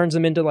songs and turns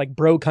them into like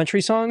bro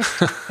country songs.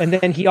 And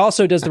then he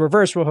also does the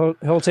reverse, where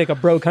he'll take a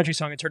bro country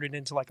song and turn it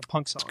into like a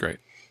punk song. That's great.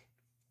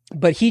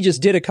 But he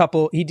just did a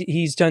couple.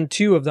 He's done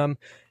 2 of them.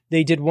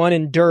 They did one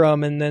in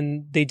Durham, and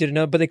then they did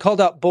another. But they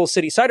called out Bull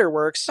City Cider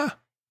Works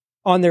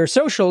on their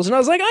socials, and I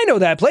was like, I know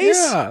that place.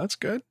 Yeah, that's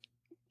good.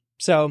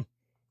 So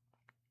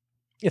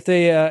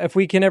if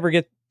we can ever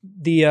get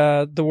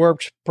the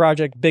Warped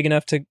project big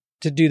enough to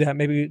do that,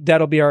 maybe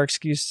that'll be our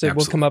excuse. So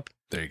we'll come up.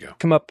 There you go.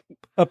 Come up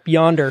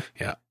yonder.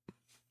 Yeah.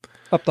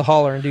 Up the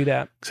holler and do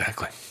that.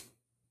 Exactly.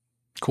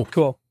 Cool.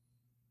 All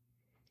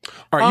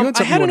right, you had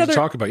something you wanted to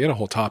talk about. You had a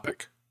whole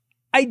topic.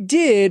 I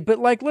did, but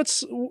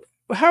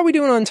how are we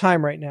doing on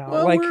time right now?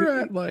 Well,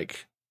 we're at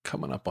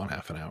coming up on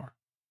half an hour.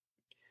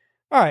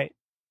 All right.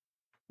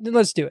 Then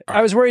let's do it. Right.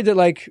 I was worried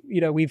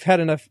that we've had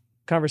enough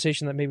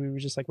conversation that maybe we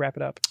would just wrap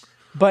it up.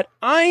 But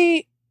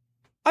I've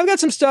got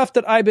some stuff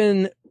that I've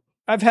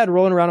had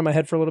rolling around in my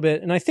head for a little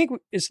bit, and I think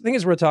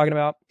it's worth talking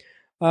about.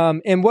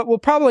 And what will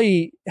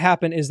probably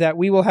happen is that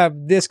we will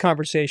have this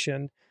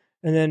conversation,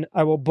 and then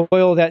I will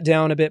boil that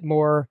down a bit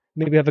more.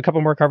 Maybe have a couple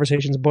more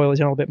conversations, boil it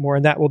down a little bit more,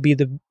 and that will be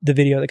the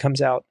video that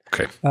comes out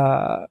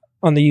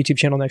on the YouTube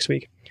channel next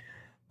week.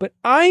 But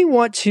I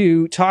want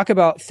to talk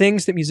about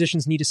things that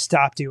musicians need to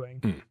stop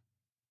doing.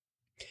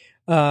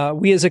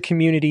 We as a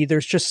community,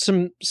 there's just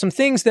some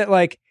things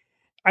that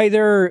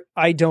either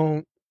I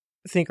don't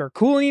think are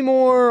cool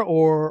anymore,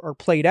 or are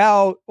played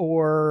out,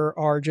 or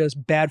are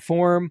just bad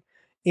form.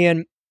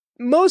 And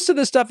most of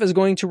the stuff is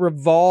going to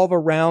revolve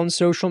around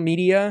social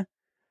media.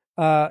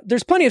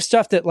 There's plenty of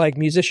stuff that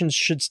musicians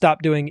should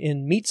stop doing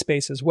in meat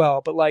space as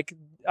well. But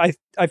I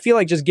feel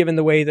like, just given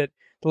the way that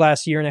the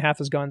last year and a half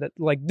has gone, that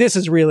this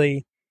is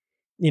really,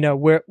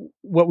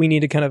 what we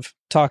need to kind of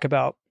talk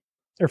about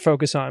or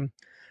focus on.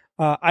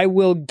 I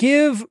will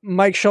give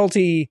Mike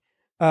Schulte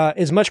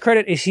as much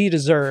credit as he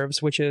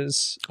deserves, which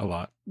is a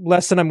lot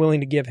less than I'm willing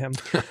to give him.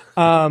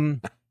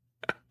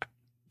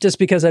 Just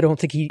because I don't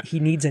think he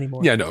needs any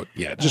more. Yeah, no.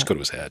 Yeah. Just go to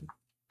his head.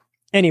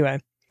 Anyway.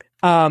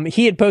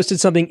 He had posted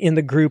something in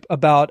the group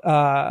about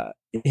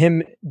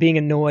him being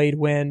annoyed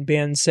when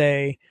bands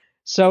say,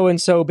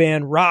 so-and-so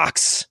band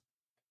rocks,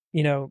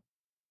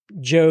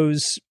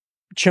 Joe's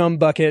Chum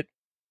Bucket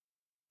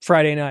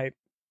Friday night.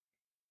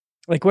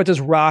 What does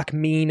rock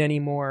mean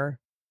anymore?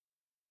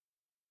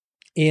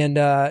 And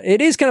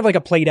it is kind of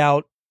a played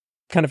out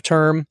kind of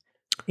term.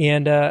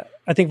 And I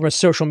think from a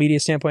social media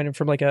standpoint, and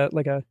from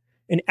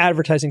an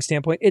advertising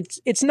standpoint,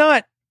 it's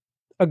not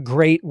a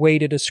great way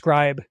to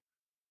describe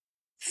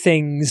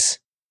things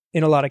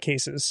in a lot of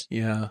cases.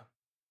 Yeah.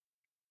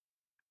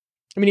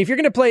 I mean, if you're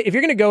going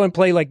to go and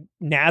play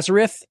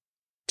Nazareth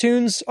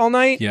tunes all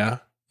night. Yeah.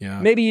 Yeah.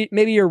 Maybe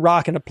you're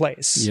rocking a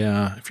place.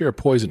 Yeah. If you're a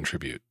Poison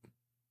tribute.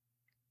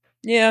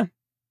 Yeah.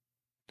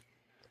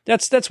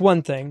 That's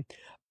one thing.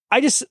 I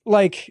just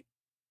I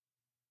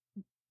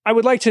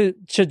would like to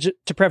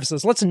preface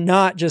this. Let's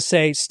not just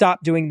say,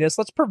 stop doing this.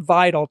 Let's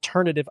provide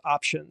alternative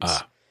options.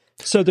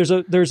 So there's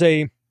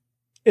a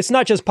it's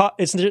not just pop,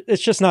 it's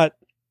just not,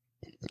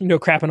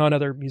 crapping on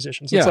other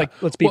musicians. It's like,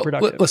 let's be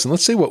productive. Listen,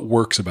 let's say what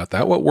works about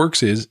that. What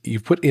works is you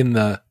put in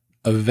the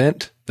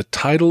event, the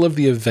title of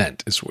the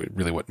event is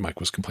really what Mike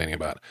was complaining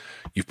about.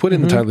 You've put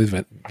in the title of the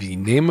event, the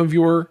name of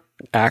your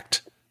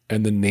act,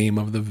 and the name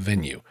of the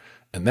venue.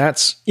 And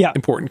that's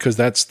important because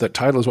that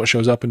title is what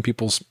shows up in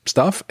people's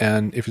stuff.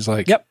 And if it's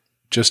like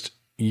just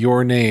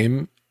your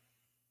name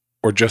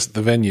or just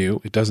the venue,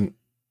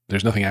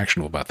 there's nothing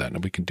actionable about that.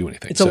 Nobody can do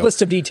anything. It's a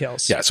list of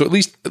details. Yeah. So at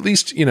least,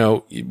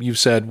 you've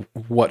said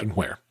what and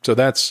where. So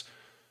that's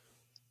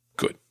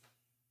good.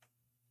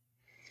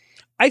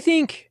 I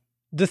think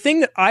the thing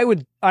that I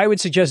would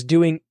suggest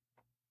doing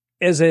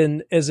as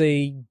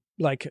a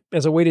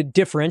way to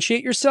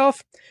differentiate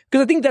yourself,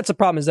 because I think that's the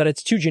problem, is that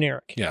it's too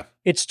generic. Yeah.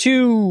 It's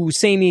too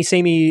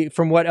samey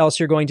from what else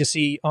you're going to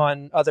see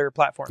on other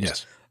platforms.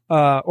 Yes.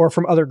 Or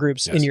from other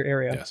groups in your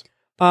area. Yes.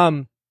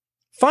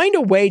 Find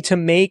a way to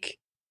make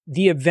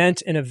the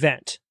event an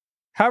event.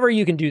 However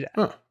you can do that.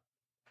 Huh.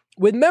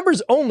 With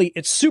members only,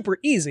 it's super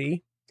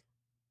easy.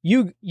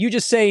 You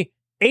just say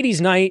 80s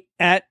night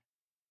at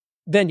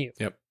venue.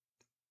 Yep.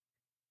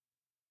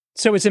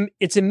 So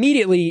it's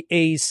immediately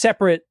a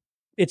separate,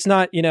 it's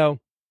not,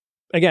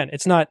 again,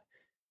 it's not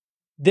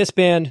this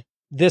band,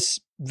 this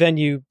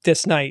venue,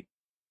 this night,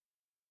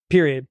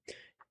 period.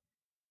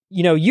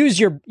 Use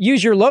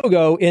your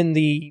logo in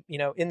the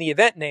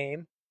event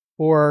name,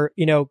 or,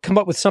 come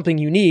up with something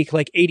unique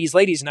like 80s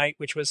Ladies Night,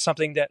 which was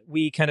something that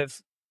we kind of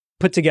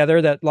put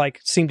together that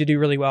seemed to do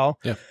really well.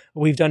 Yeah.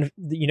 We've done,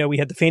 we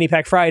had the Fanny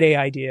Pack Friday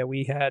idea.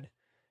 We had,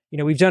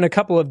 we've done a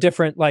couple of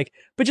different,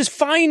 but just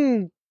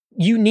find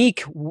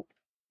unique,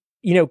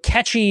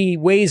 catchy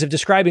ways of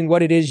describing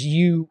what it is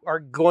you are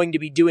going to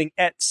be doing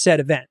at said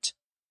event.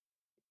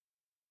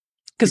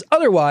 Because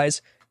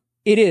otherwise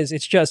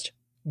it's just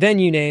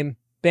venue name,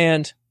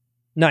 band,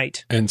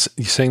 night. And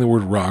saying the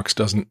word rocks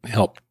doesn't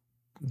help,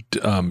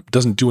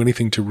 doesn't do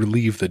anything to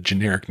relieve the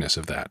genericness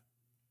of that.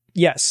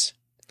 Yes.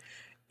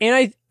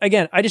 And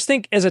I just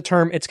think as a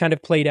term, it's kind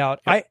of played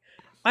out. Yep.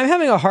 I'm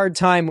having a hard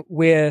time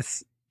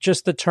with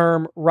just the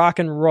term rock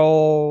and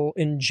roll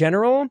in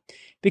general,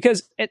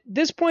 because at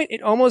this point,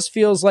 it almost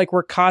feels like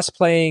we're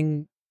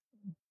cosplaying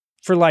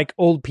for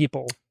old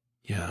people.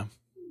 Yeah.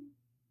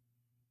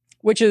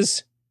 Which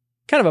is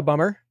kind of a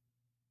bummer.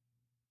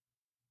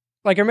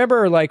 I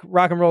remember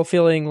rock and roll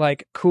feeling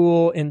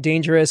cool and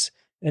dangerous,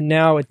 and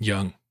now it's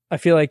young. I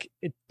feel like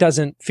it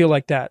doesn't feel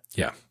like that.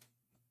 Yeah.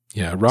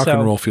 Yeah. Rock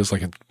and roll feels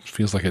like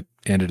it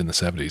ended in the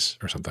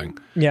 70s or something.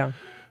 Yeah.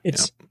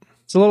 It's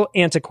a little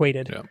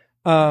antiquated. Yeah.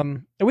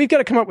 And we've got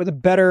to come up with a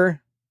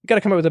better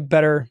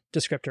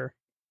descriptor.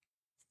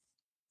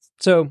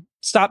 So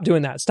stop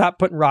doing that. Stop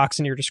putting rocks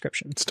in your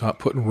description. Stop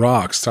putting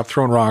rocks. Stop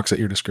throwing rocks at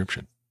your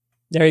description.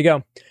 There you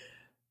go.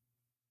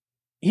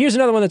 Here's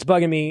another one that's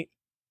bugging me.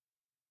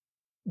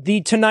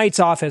 The Tonight's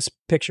Office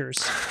pictures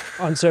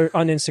on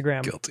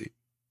Instagram. Guilty.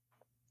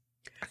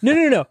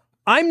 No.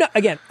 I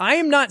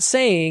am not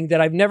saying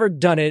that I've never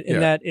done it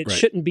and that it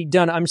shouldn't be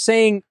done. I'm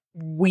saying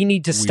we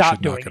need to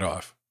stop doing it.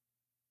 Knock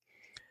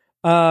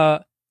it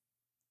off.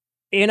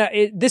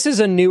 This is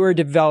a newer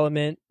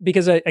development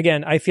because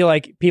I feel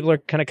like people are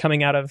kind of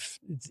coming out of,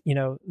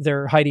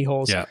 their hidey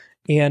holes. Yeah.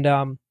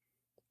 And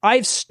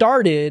I've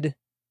started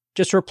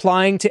just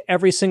replying to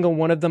every single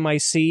one of them I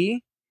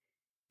see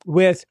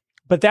with,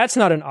 but that's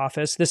not an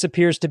office. This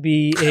appears to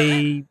be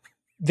a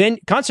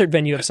concert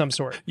venue of some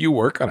sort. You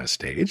work on a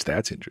stage?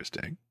 That's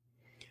interesting.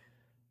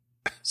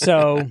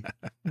 So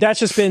that's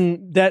just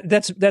been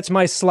that's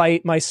my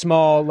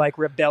small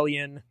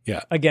rebellion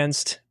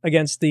against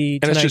the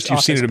and it's just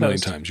you've seen it a million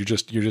post. Times.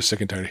 You're just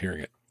sick and tired of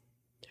hearing it.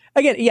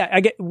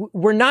 Again,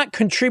 we're not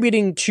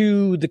contributing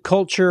to the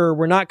culture.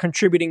 We're not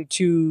contributing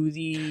to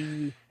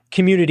the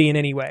community in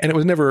any way. And it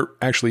was never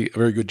actually a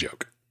very good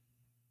joke.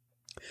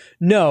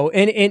 No,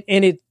 and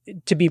it,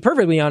 to be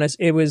perfectly honest,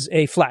 it was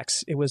a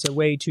flex. It was a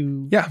way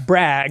to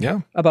brag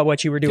about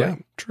what you were doing.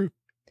 Yeah, true.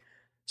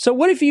 So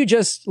what if you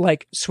just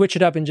switch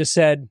it up and just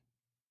said,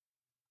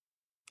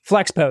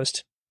 flex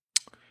post,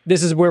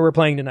 this is where we're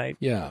playing tonight.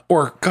 Yeah.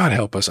 Or God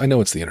help us. I know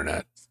it's the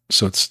internet,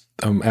 so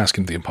I'm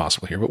asking the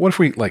impossible here, but what if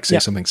we say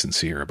something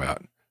sincere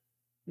about,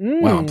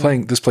 wow, I'm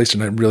playing this place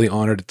tonight. I'm really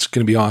honored. It's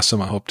going to be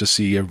awesome. I hope to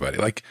see everybody.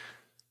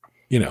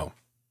 You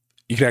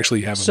could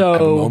actually have a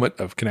moment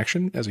of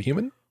connection as a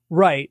human.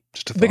 Right.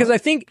 Just a thought. Because I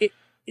think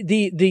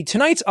the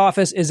Tonight's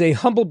Office is a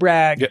humble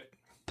brag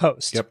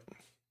post. Yep.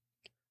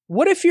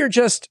 What if you're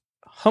just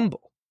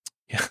humble?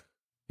 Yeah.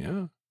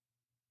 Yeah.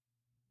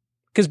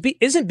 Because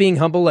isn't being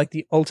humble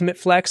the ultimate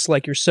flex?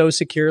 You're so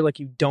secure,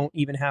 you don't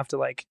even have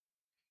to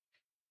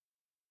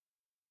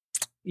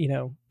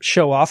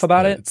show off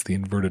about it. It's the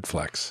inverted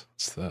flex.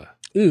 It's the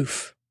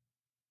oof.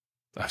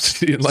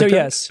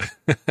 Yes.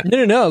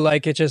 No.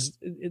 It just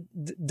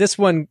this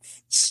one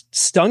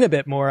stung a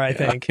bit more. I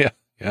think.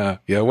 Yeah.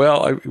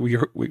 Well,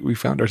 we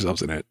found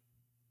ourselves in it.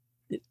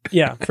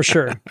 Yeah, for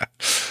sure.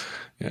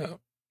 Yeah.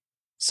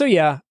 So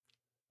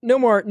no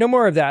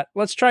more of that.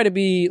 Let's try to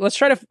be,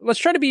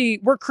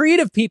 we're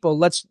creative people.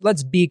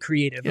 Let's be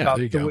creative about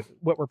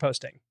what we're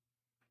posting.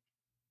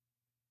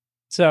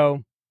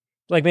 So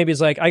like, maybe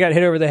it's like, I got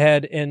hit over the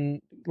head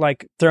and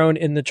like thrown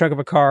in the trunk of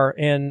a car.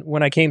 And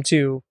when I came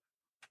to,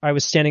 I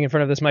was standing in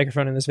front of this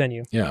microphone in this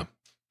venue. Yeah.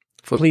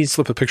 Please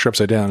flip a picture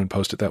upside down and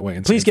post it that way.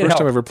 And please get first help.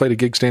 time I ever played a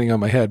gig standing on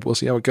my head. We'll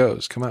see how it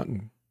goes. Come out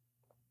and,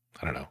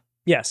 I don't know.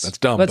 Yes. That's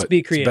dumb. Let's but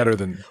be creative. It's better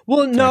than.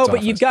 Well, no,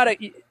 but you've got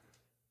to.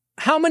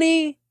 How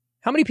many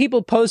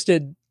people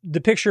posted the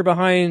picture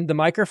behind the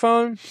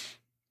microphone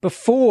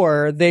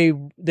before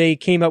they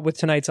came up with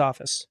tonight's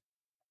office?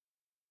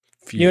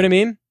 Few. You know what I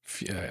mean?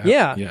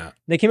 Yeah.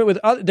 They came up with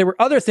there were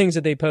other things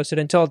that they posted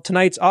until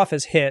tonight's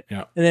office hit,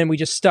 and then we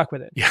just stuck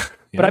with it. Yeah.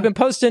 But I've been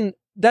posting.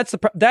 That's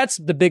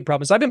the big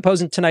problem. Is I've been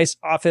posting tonight's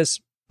office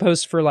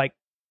posts for like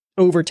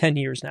over 10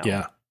 years now.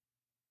 Yeah.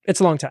 It's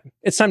a long time.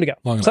 It's time to go.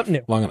 Something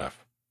new. Long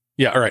enough.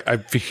 Yeah. All right.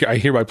 I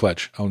hereby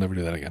pledge. I'll never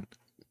do that again.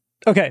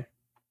 Okay.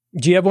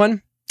 Do you have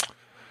one?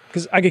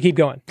 Because I could keep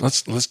going.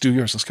 Let's do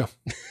yours. Let's go.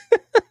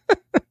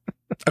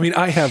 I mean,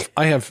 I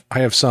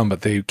have some,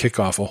 but they kick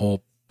off a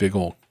whole big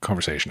old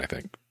conversation, I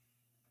think.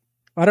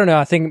 I don't know.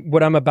 I think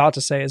what I'm about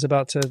to say is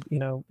about to,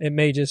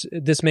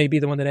 this may be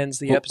the one that ends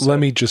the episode. Let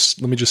me just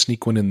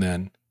sneak one in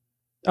then.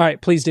 All right,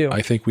 please do.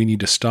 I think we need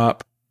to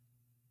stop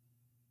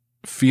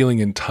feeling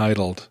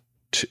entitled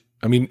to,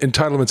 I mean,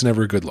 entitlement's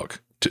never a good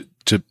look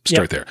to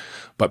start there,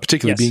 but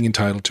particularly being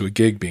entitled to a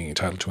gig, being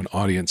entitled to an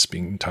audience,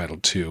 being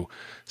entitled to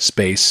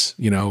space,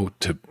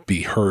 to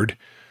be heard.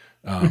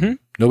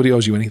 Nobody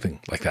owes you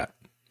anything like that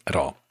at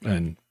all.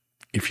 And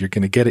if you're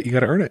going to get it, you got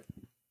to earn it.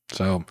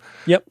 So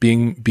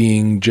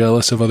being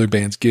jealous of other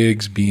bands'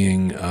 gigs,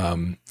 being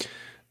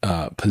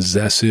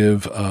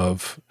possessive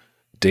of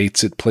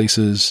dates at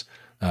places,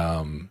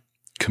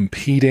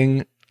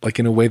 competing like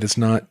in a way that's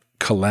not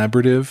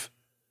collaborative.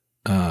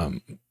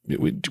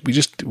 We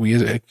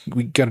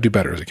got to do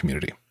better as a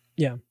community.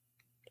 Yeah.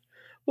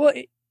 Well,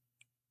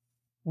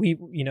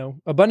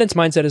 abundance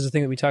mindset is the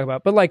thing that we talk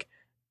about, but like,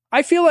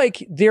 I feel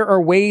like there are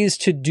ways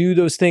to do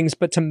those things,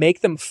 but to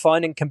make them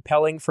fun and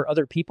compelling for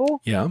other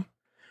people. Yeah.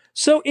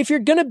 So if you're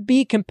going to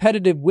be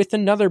competitive with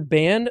another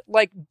band,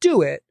 like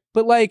do it,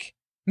 but like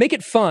make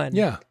it fun.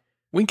 Yeah.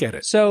 Wink at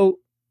it. So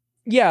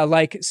yeah,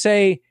 like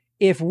say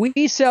if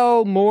we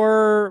sell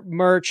more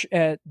merch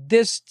at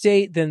this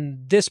date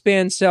than this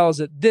band sells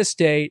at this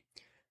date,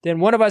 then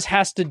one of us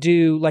has to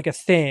do like a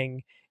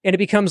thing, and it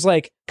becomes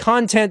like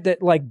content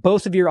that like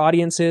both of your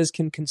audiences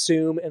can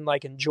consume and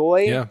like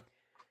enjoy. Yeah.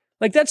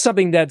 Like that's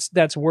something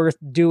that's worth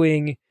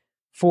doing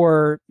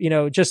for,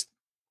 just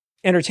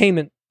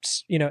entertainment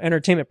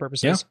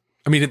purposes. Yeah.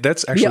 I mean,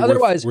 that's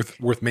actually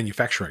worth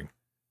manufacturing.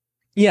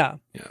 Yeah.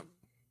 Yeah.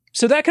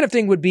 So that kind of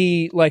thing would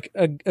be like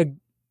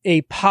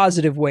a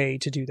positive way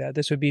to do that.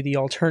 This would be the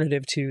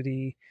alternative to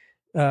the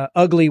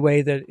ugly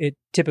way that it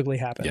typically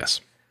happens.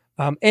 Yes.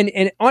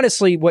 And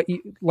honestly, what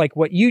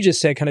you just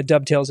said kind of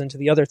dovetails into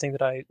the other thing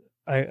that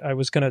I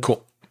was going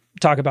to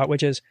talk about,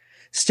 which is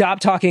stop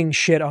talking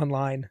shit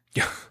online.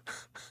 Yeah.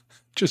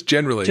 Just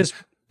generally,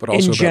 but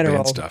also about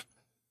band stuff.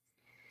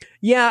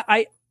 Yeah.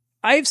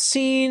 I've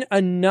seen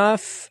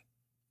enough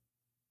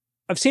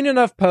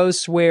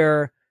posts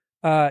where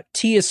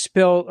tea is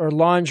spilt or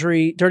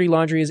dirty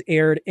laundry is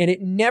aired, and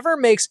it never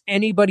makes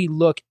anybody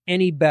look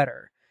any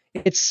better.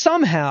 It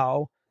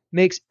somehow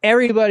makes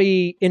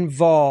everybody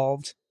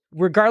involved,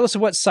 regardless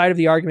of what side of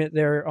the argument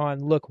they're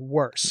on, look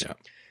worse. Yeah.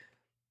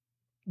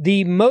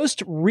 The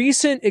most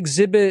recent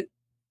exhibit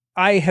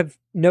I have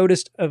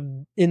noticed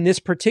in this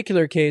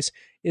particular case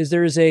is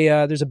there's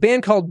a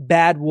band called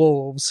Bad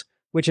Wolves,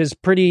 which is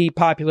pretty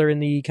popular in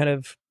the kind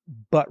of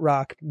butt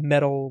rock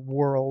metal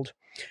world.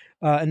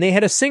 And they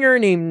had a singer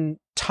named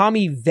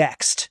Tommy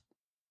Vexed.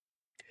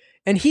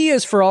 And he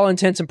is, for all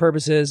intents and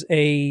purposes,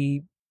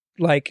 a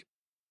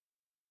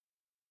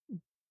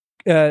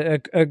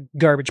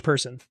garbage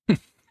person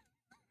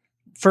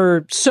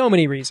for so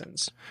many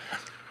reasons.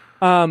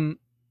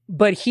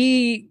 But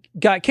he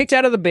got kicked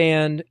out of the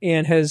band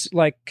and has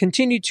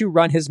continued to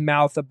run his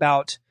mouth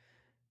about,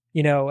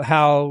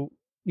 how,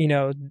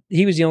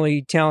 he was the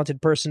only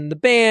talented person in the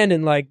band,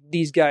 and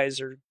these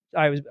guys are,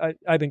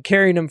 I've been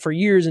carrying them for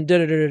years, and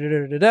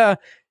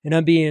and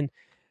I'm being,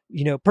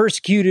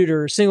 persecuted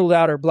or singled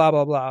out or blah,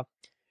 blah, blah.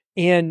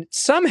 And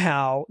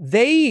somehow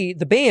the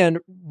band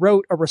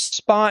wrote a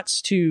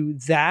response to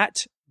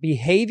that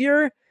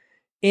behavior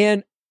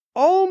and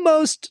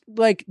almost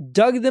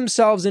dug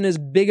themselves in as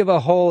big of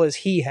a hole as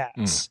he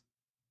has,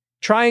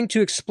 trying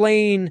to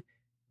explain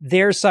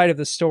their side of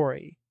the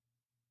story.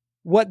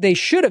 What they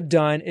should have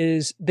done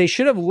is they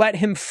should have let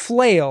him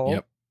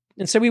flail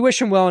and said, we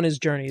wish him well in his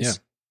journeys,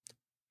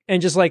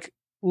 and just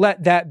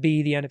let that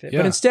be the end of it.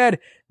 But instead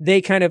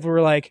they kind of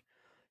were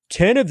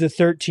 10 of the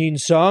 13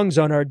 songs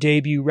on our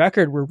debut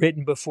record were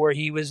written before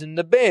he was in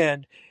the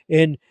band.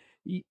 And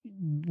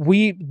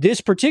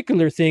this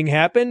particular thing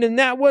happened and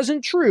that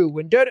wasn't true.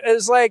 And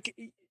it's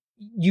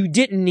you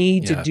didn't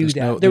need to do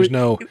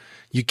that.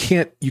 You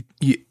can't,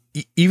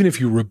 even if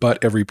you rebut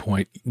every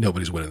point,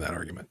 nobody's winning that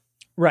argument.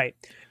 Right.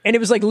 And it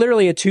was like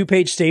literally a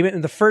 2-page statement,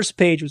 and the first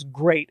page was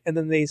great, and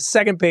then the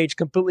second page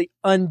completely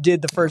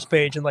undid the first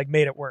page and like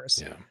made it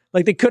worse. Yeah.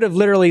 Like they could have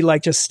literally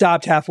like just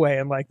stopped halfway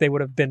and like they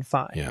would have been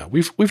fine. Yeah.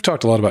 We've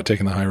talked a lot about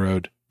taking the high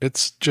road.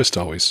 It's just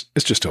always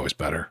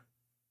better.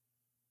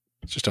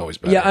 It's just always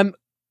better. Yeah,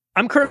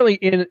 I'm currently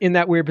in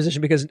that weird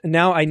position because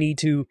now I need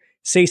to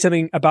say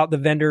something about the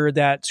vendor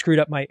that screwed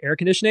up my air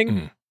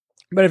conditioning,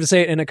 but I have to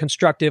say it in a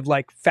constructive,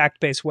 like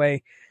fact-based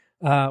way,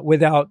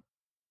 without,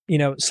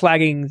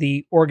 slagging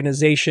the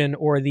organization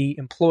or the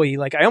employee.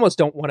 Like I almost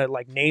don't want to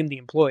like name the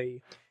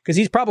employee because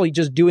he's probably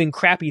just doing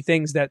crappy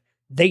things that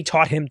they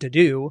taught him to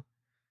do.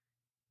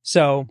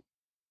 So,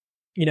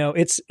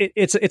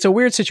 it's a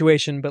weird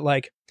situation, but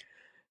like,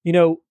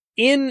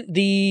 in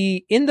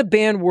the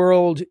band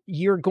world,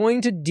 you're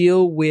going to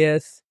deal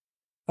with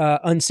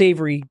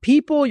unsavory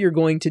people. You're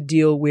going to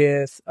deal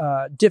with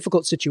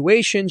difficult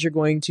situations. You're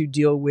going to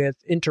deal with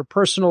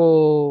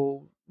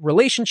interpersonal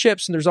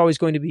relationships, and there's always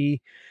going to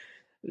be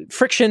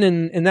friction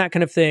and that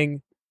kind of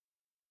thing.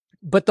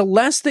 But the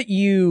less that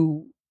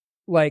you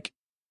like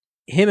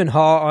him and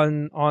haw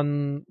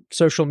on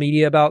social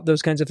media about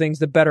those kinds of things,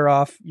 the better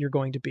off you're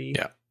going to be.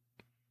 Yeah.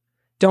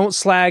 Don't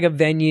slag a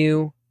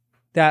venue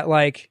that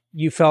like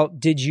you felt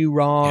did you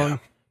wrong. Yeah.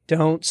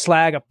 Don't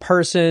slag a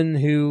person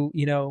who,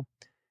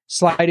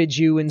 slighted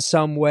you in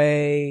some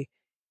way.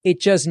 It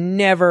just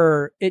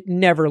never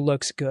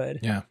looks good.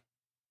 Yeah.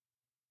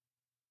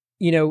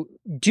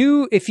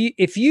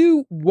 If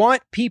you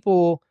want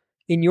people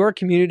in your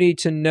community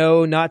to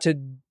know not to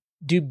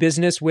do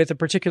business with a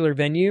particular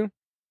venue,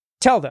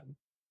 tell them.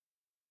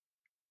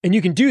 And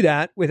you can do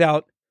that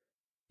without,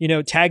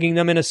 tagging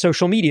them in a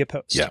social media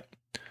post. Yeah.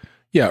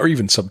 Yeah. Or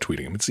even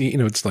subtweeting them. It's,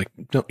 it's like,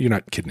 no, you're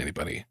not kidding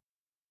anybody.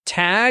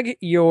 Tag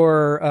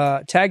your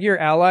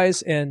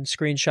allies and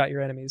screenshot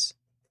your enemies.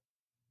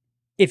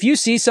 If you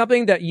see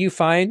something that you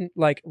find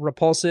like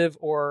repulsive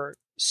or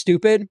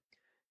stupid,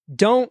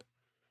 don't,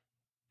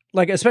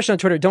 like, especially on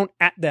Twitter, don't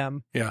 @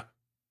 them. Yeah.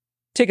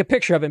 Take a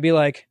picture of it and be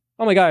like,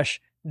 oh my gosh,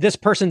 this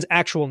person's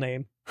actual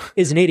name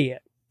is an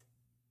idiot.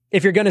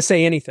 If you're going to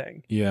say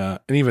anything. Yeah.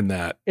 And even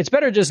that. It's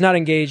better just not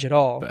engage at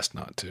all. Best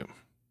not to.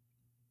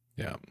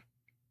 Yeah.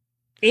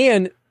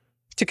 And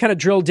to kind of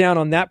drill down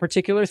on that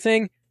particular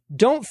thing,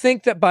 don't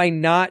think that by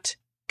not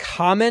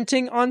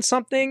commenting on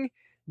something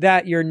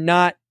that you're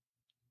not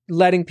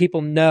letting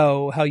people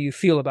know how you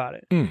feel about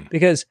it.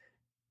 Because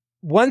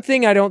one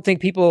thing I don't think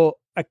people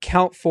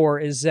account for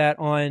is that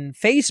on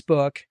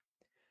Facebook,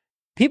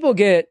 people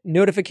get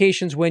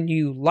notifications when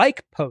you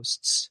like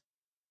posts,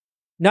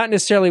 not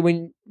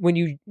necessarily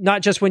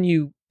not just when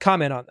you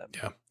comment on them.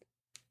 Yeah.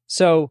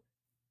 So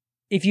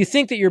if you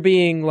think that you're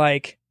being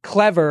like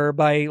clever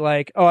by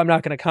like, oh, I'm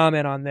not going to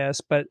comment on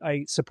this, but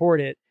I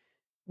support it.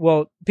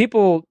 Well,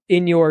 people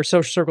in your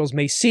social circles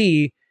may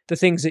see the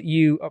things that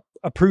you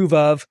approve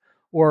of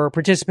or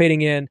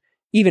participating in,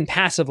 even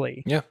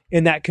passively. Yeah.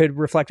 And that could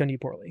reflect on you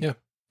poorly. Yeah.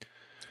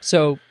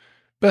 So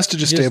best to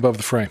just stay above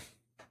the fray.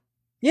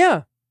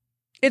 Yeah.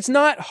 It's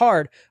not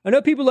hard. I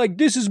know people like,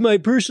 this is my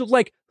personal,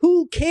 like,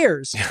 who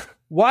cares?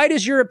 Why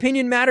does your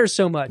opinion matter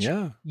so much?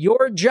 Yeah.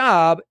 Your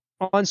job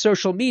on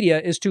social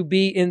media is to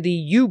be in the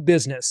you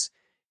business.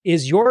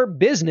 Is your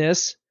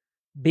business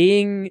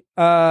being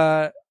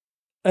a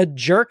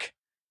jerk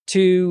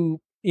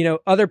to,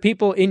 other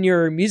people in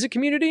your music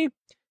community?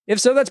 If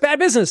so, that's bad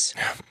business.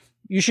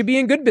 You should be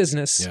in good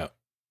business. Yeah.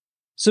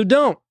 So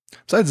don't.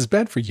 Besides, it's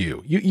bad for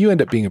you. You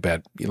end up being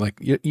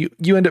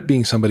you end up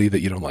being somebody that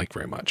you don't like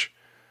very much.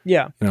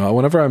 Yeah.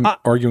 Whenever I'm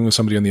arguing with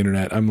somebody on the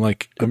internet, I'm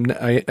like,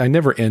 I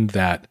never end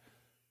that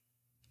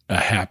a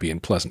happy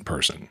and pleasant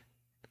person.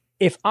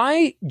 If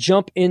I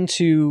jump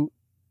into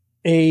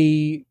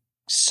a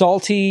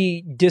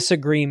salty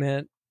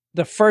disagreement,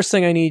 the first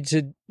thing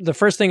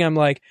I'm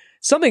like,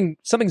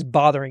 something's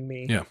bothering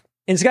me. Yeah.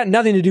 And it's got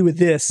nothing to do with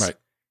this. Right.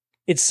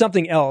 It's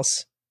something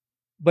else.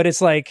 But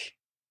it's like,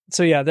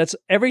 so yeah, that's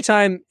every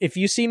time if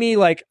you see me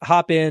like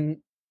hop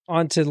in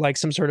onto like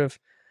some sort of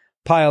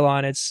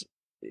pile-on,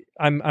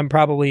 I'm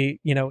probably,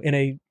 in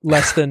a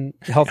less than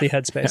healthy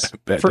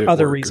headspace for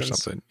other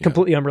reasons,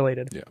 completely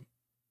unrelated. Yeah.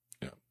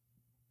 Yeah.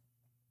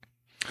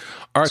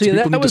 All right. So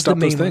people need to stop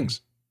those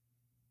things.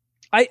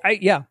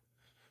 Yeah.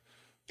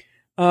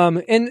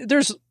 And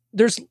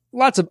there's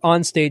lots of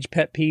onstage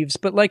pet peeves,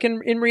 but like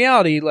in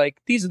reality,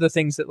 like these are the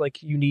things that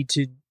like you need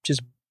to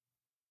just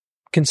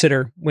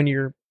consider when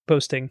you're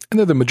posting. And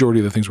they're the majority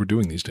of the things we're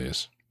doing these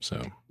days.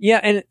 So yeah.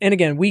 And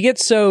again,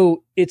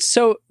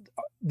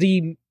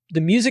 the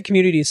music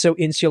community is so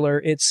insular.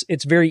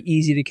 It's very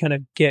easy to kind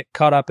of get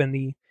caught up in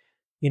the,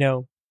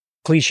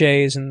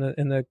 cliches and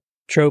the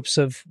tropes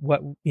of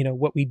what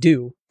we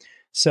do.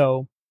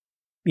 So,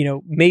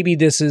 maybe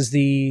this is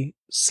the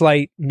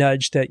slight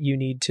nudge that you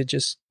need to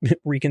just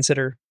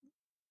reconsider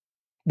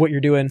what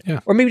you're doing,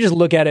 or maybe just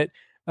look at it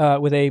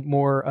with a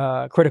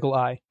more critical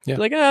eye. Yeah.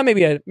 Like,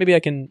 maybe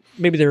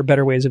there are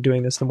better ways of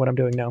doing this than what I'm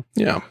doing now.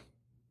 Yeah.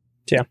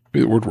 Yeah.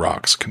 Maybe the word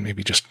rocks can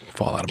maybe just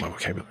fall out of my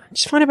vocabulary.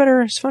 Just find a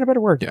better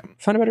word. Yeah.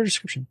 Find a better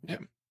description. Yeah.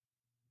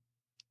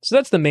 So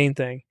that's the main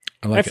thing.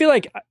 I feel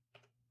like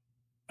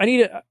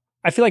I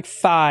feel like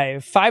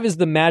 5. 5 is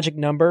the magic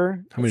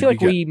number. I feel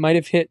like we might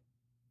have hit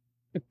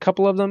a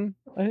couple of them.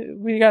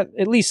 We got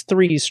at least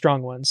 3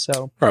 strong ones. So,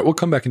 all right, we'll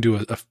come back and do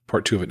a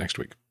part 2 of it next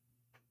week.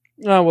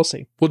 We'll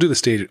see. We'll do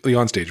the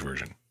on-stage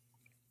version.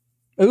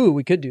 Ooh,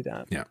 we could do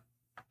that. Yeah.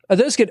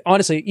 Those could,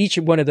 honestly, each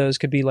one of those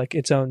could be like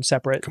its own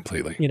separate,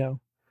 completely,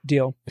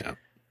 deal. Yeah.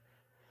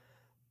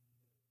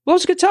 Well, it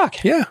was a good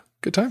talk. Yeah,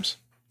 good times.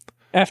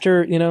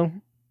 After,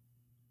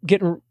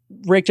 getting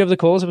raked over the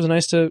coals, it was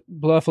nice to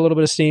blow off a little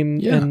bit of steam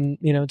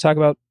and, talk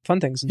about fun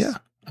things. Yeah.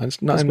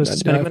 It's not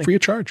free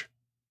of charge.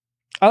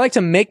 I like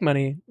to make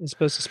money as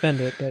opposed to spend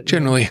it. But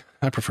generally,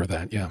 I prefer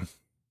that. Yeah.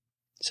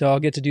 So I'll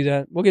get to do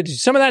that. We'll get to do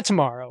some of that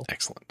tomorrow.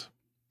 Excellent.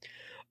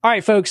 All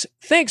right, folks.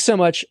 Thanks so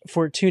much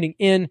for tuning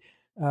in.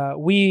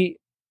 We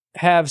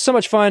have so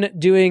much fun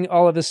doing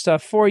all of this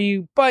stuff for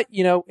you, but,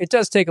 it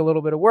does take a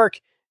little bit of work.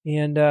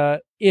 And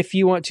if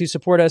you want to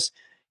support us,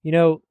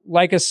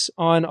 like us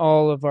on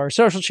all of our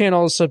social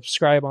channels,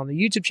 subscribe on the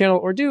YouTube channel,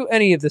 or do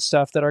any of the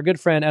stuff that our good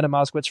friend Adam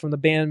Moskowitz from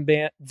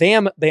the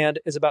VAM Band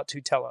is about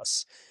to tell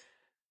us.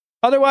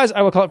 Otherwise,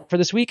 I will call it for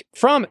this week.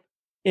 From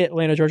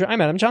Atlanta, Georgia,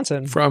 I'm Adam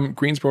Johnson. From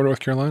Greensboro, North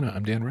Carolina,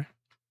 I'm Dan Ray.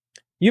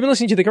 You've been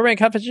listening to the Cover Band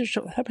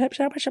Confidential for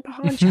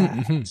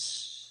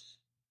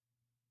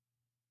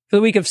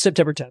the week of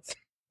September 10th.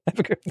 Have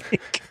a good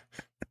week.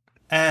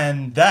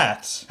 And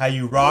that's how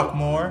you rock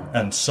more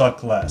and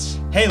suck less.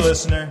 Hey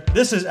listener,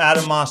 this is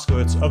Adam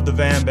Moskowitz of the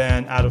VAM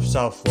Band out of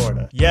South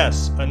Florida.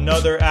 Yes,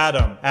 another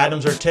Adam.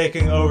 Adams are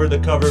taking over the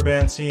cover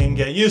band scene.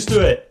 Get used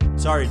to it.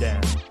 Sorry,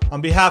 Dan.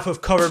 On behalf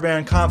of Cover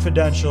Band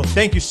Confidential,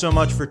 thank you so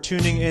much for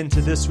tuning in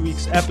to this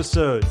week's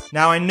episode.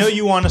 Now I know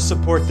you want to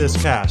support this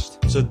cast,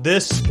 so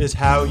this is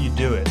how you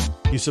do it.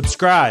 You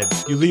subscribe,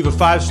 you leave a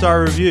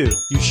 5-star review,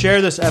 you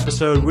share this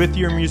episode with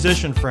your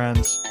musician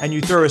friends, and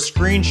you throw a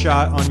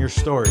screenshot on your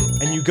story.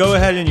 And you go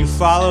ahead and you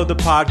follow the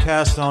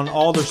podcast on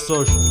all their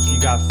socials. You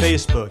got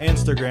Facebook,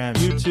 Instagram,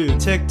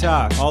 YouTube,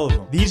 TikTok, all of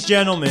them. These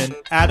gentlemen,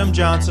 Adam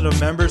Johnson of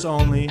Members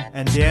Only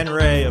and Dan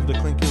Ray of the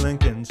Clinky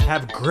Lincolns,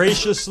 have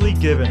graciously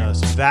given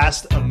us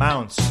vast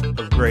amounts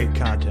of great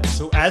content.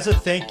 So as a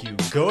thank you,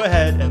 go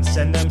ahead and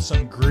send them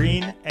some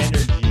green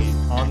energy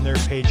on their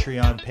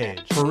Patreon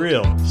page. For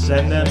real,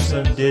 send them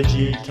some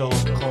digital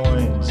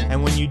coins.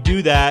 And when you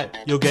do that,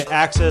 you'll get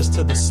access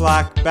to the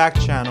Slack back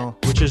channel,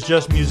 which is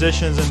just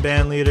musicians and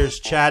band leaders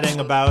chatting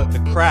about the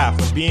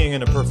craft of being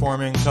in a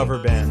performing cover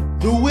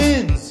band. The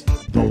wins!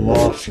 The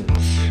losses.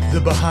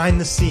 The behind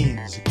the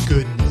scenes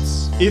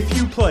goodness. If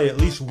you play at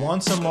least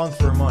once a month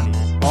for money,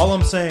 all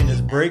I'm saying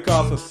is break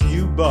off a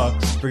few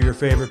bucks for your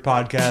favorite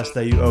podcast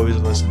that you always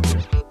listen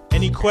to.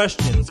 Any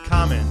questions,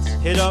 comments,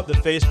 hit up the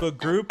Facebook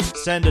group,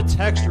 send a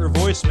text or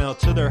voicemail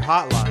to their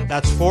hotline.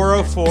 That's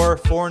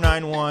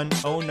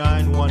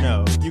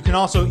 404-491-0910. You can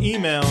also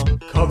email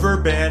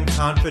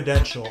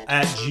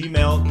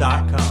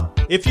coverbandconfidential@gmail.com.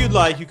 If you'd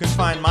like, you can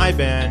find my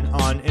band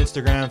on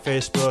Instagram,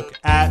 Facebook,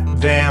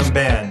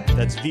 @VAMBand.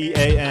 That's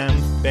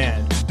VAM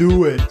Band.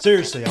 Do it.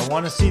 Seriously, I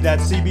want to see that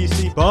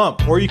CBC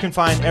bump. Or you can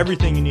find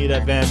everything you need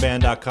at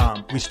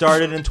VAMBand.com. We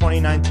started in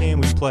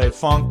 2019. We play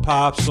funk,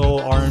 pop, soul,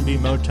 R&B,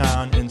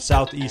 Motown in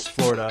Southeast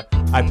Florida.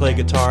 I play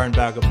guitar and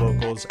backup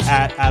vocals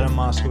at Adam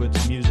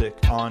Moskowitz Music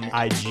on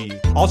IG.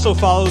 Also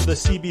follow the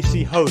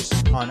CBC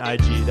host on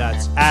IG.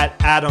 That's at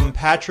Adam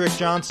Patrick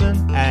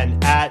Johnson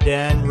and at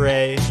Dan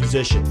Ray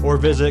Musician. Or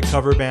visit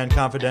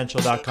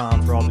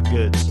coverbandconfidential.com for all the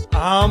goods.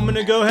 I'm going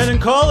to go ahead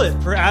and call it.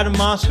 For Adam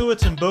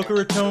Moskowitz in Boca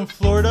Raton,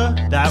 Florida,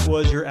 that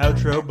was your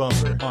outro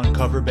bumper on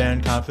Cover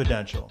Band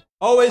Confidential.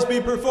 Always be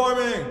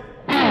performing!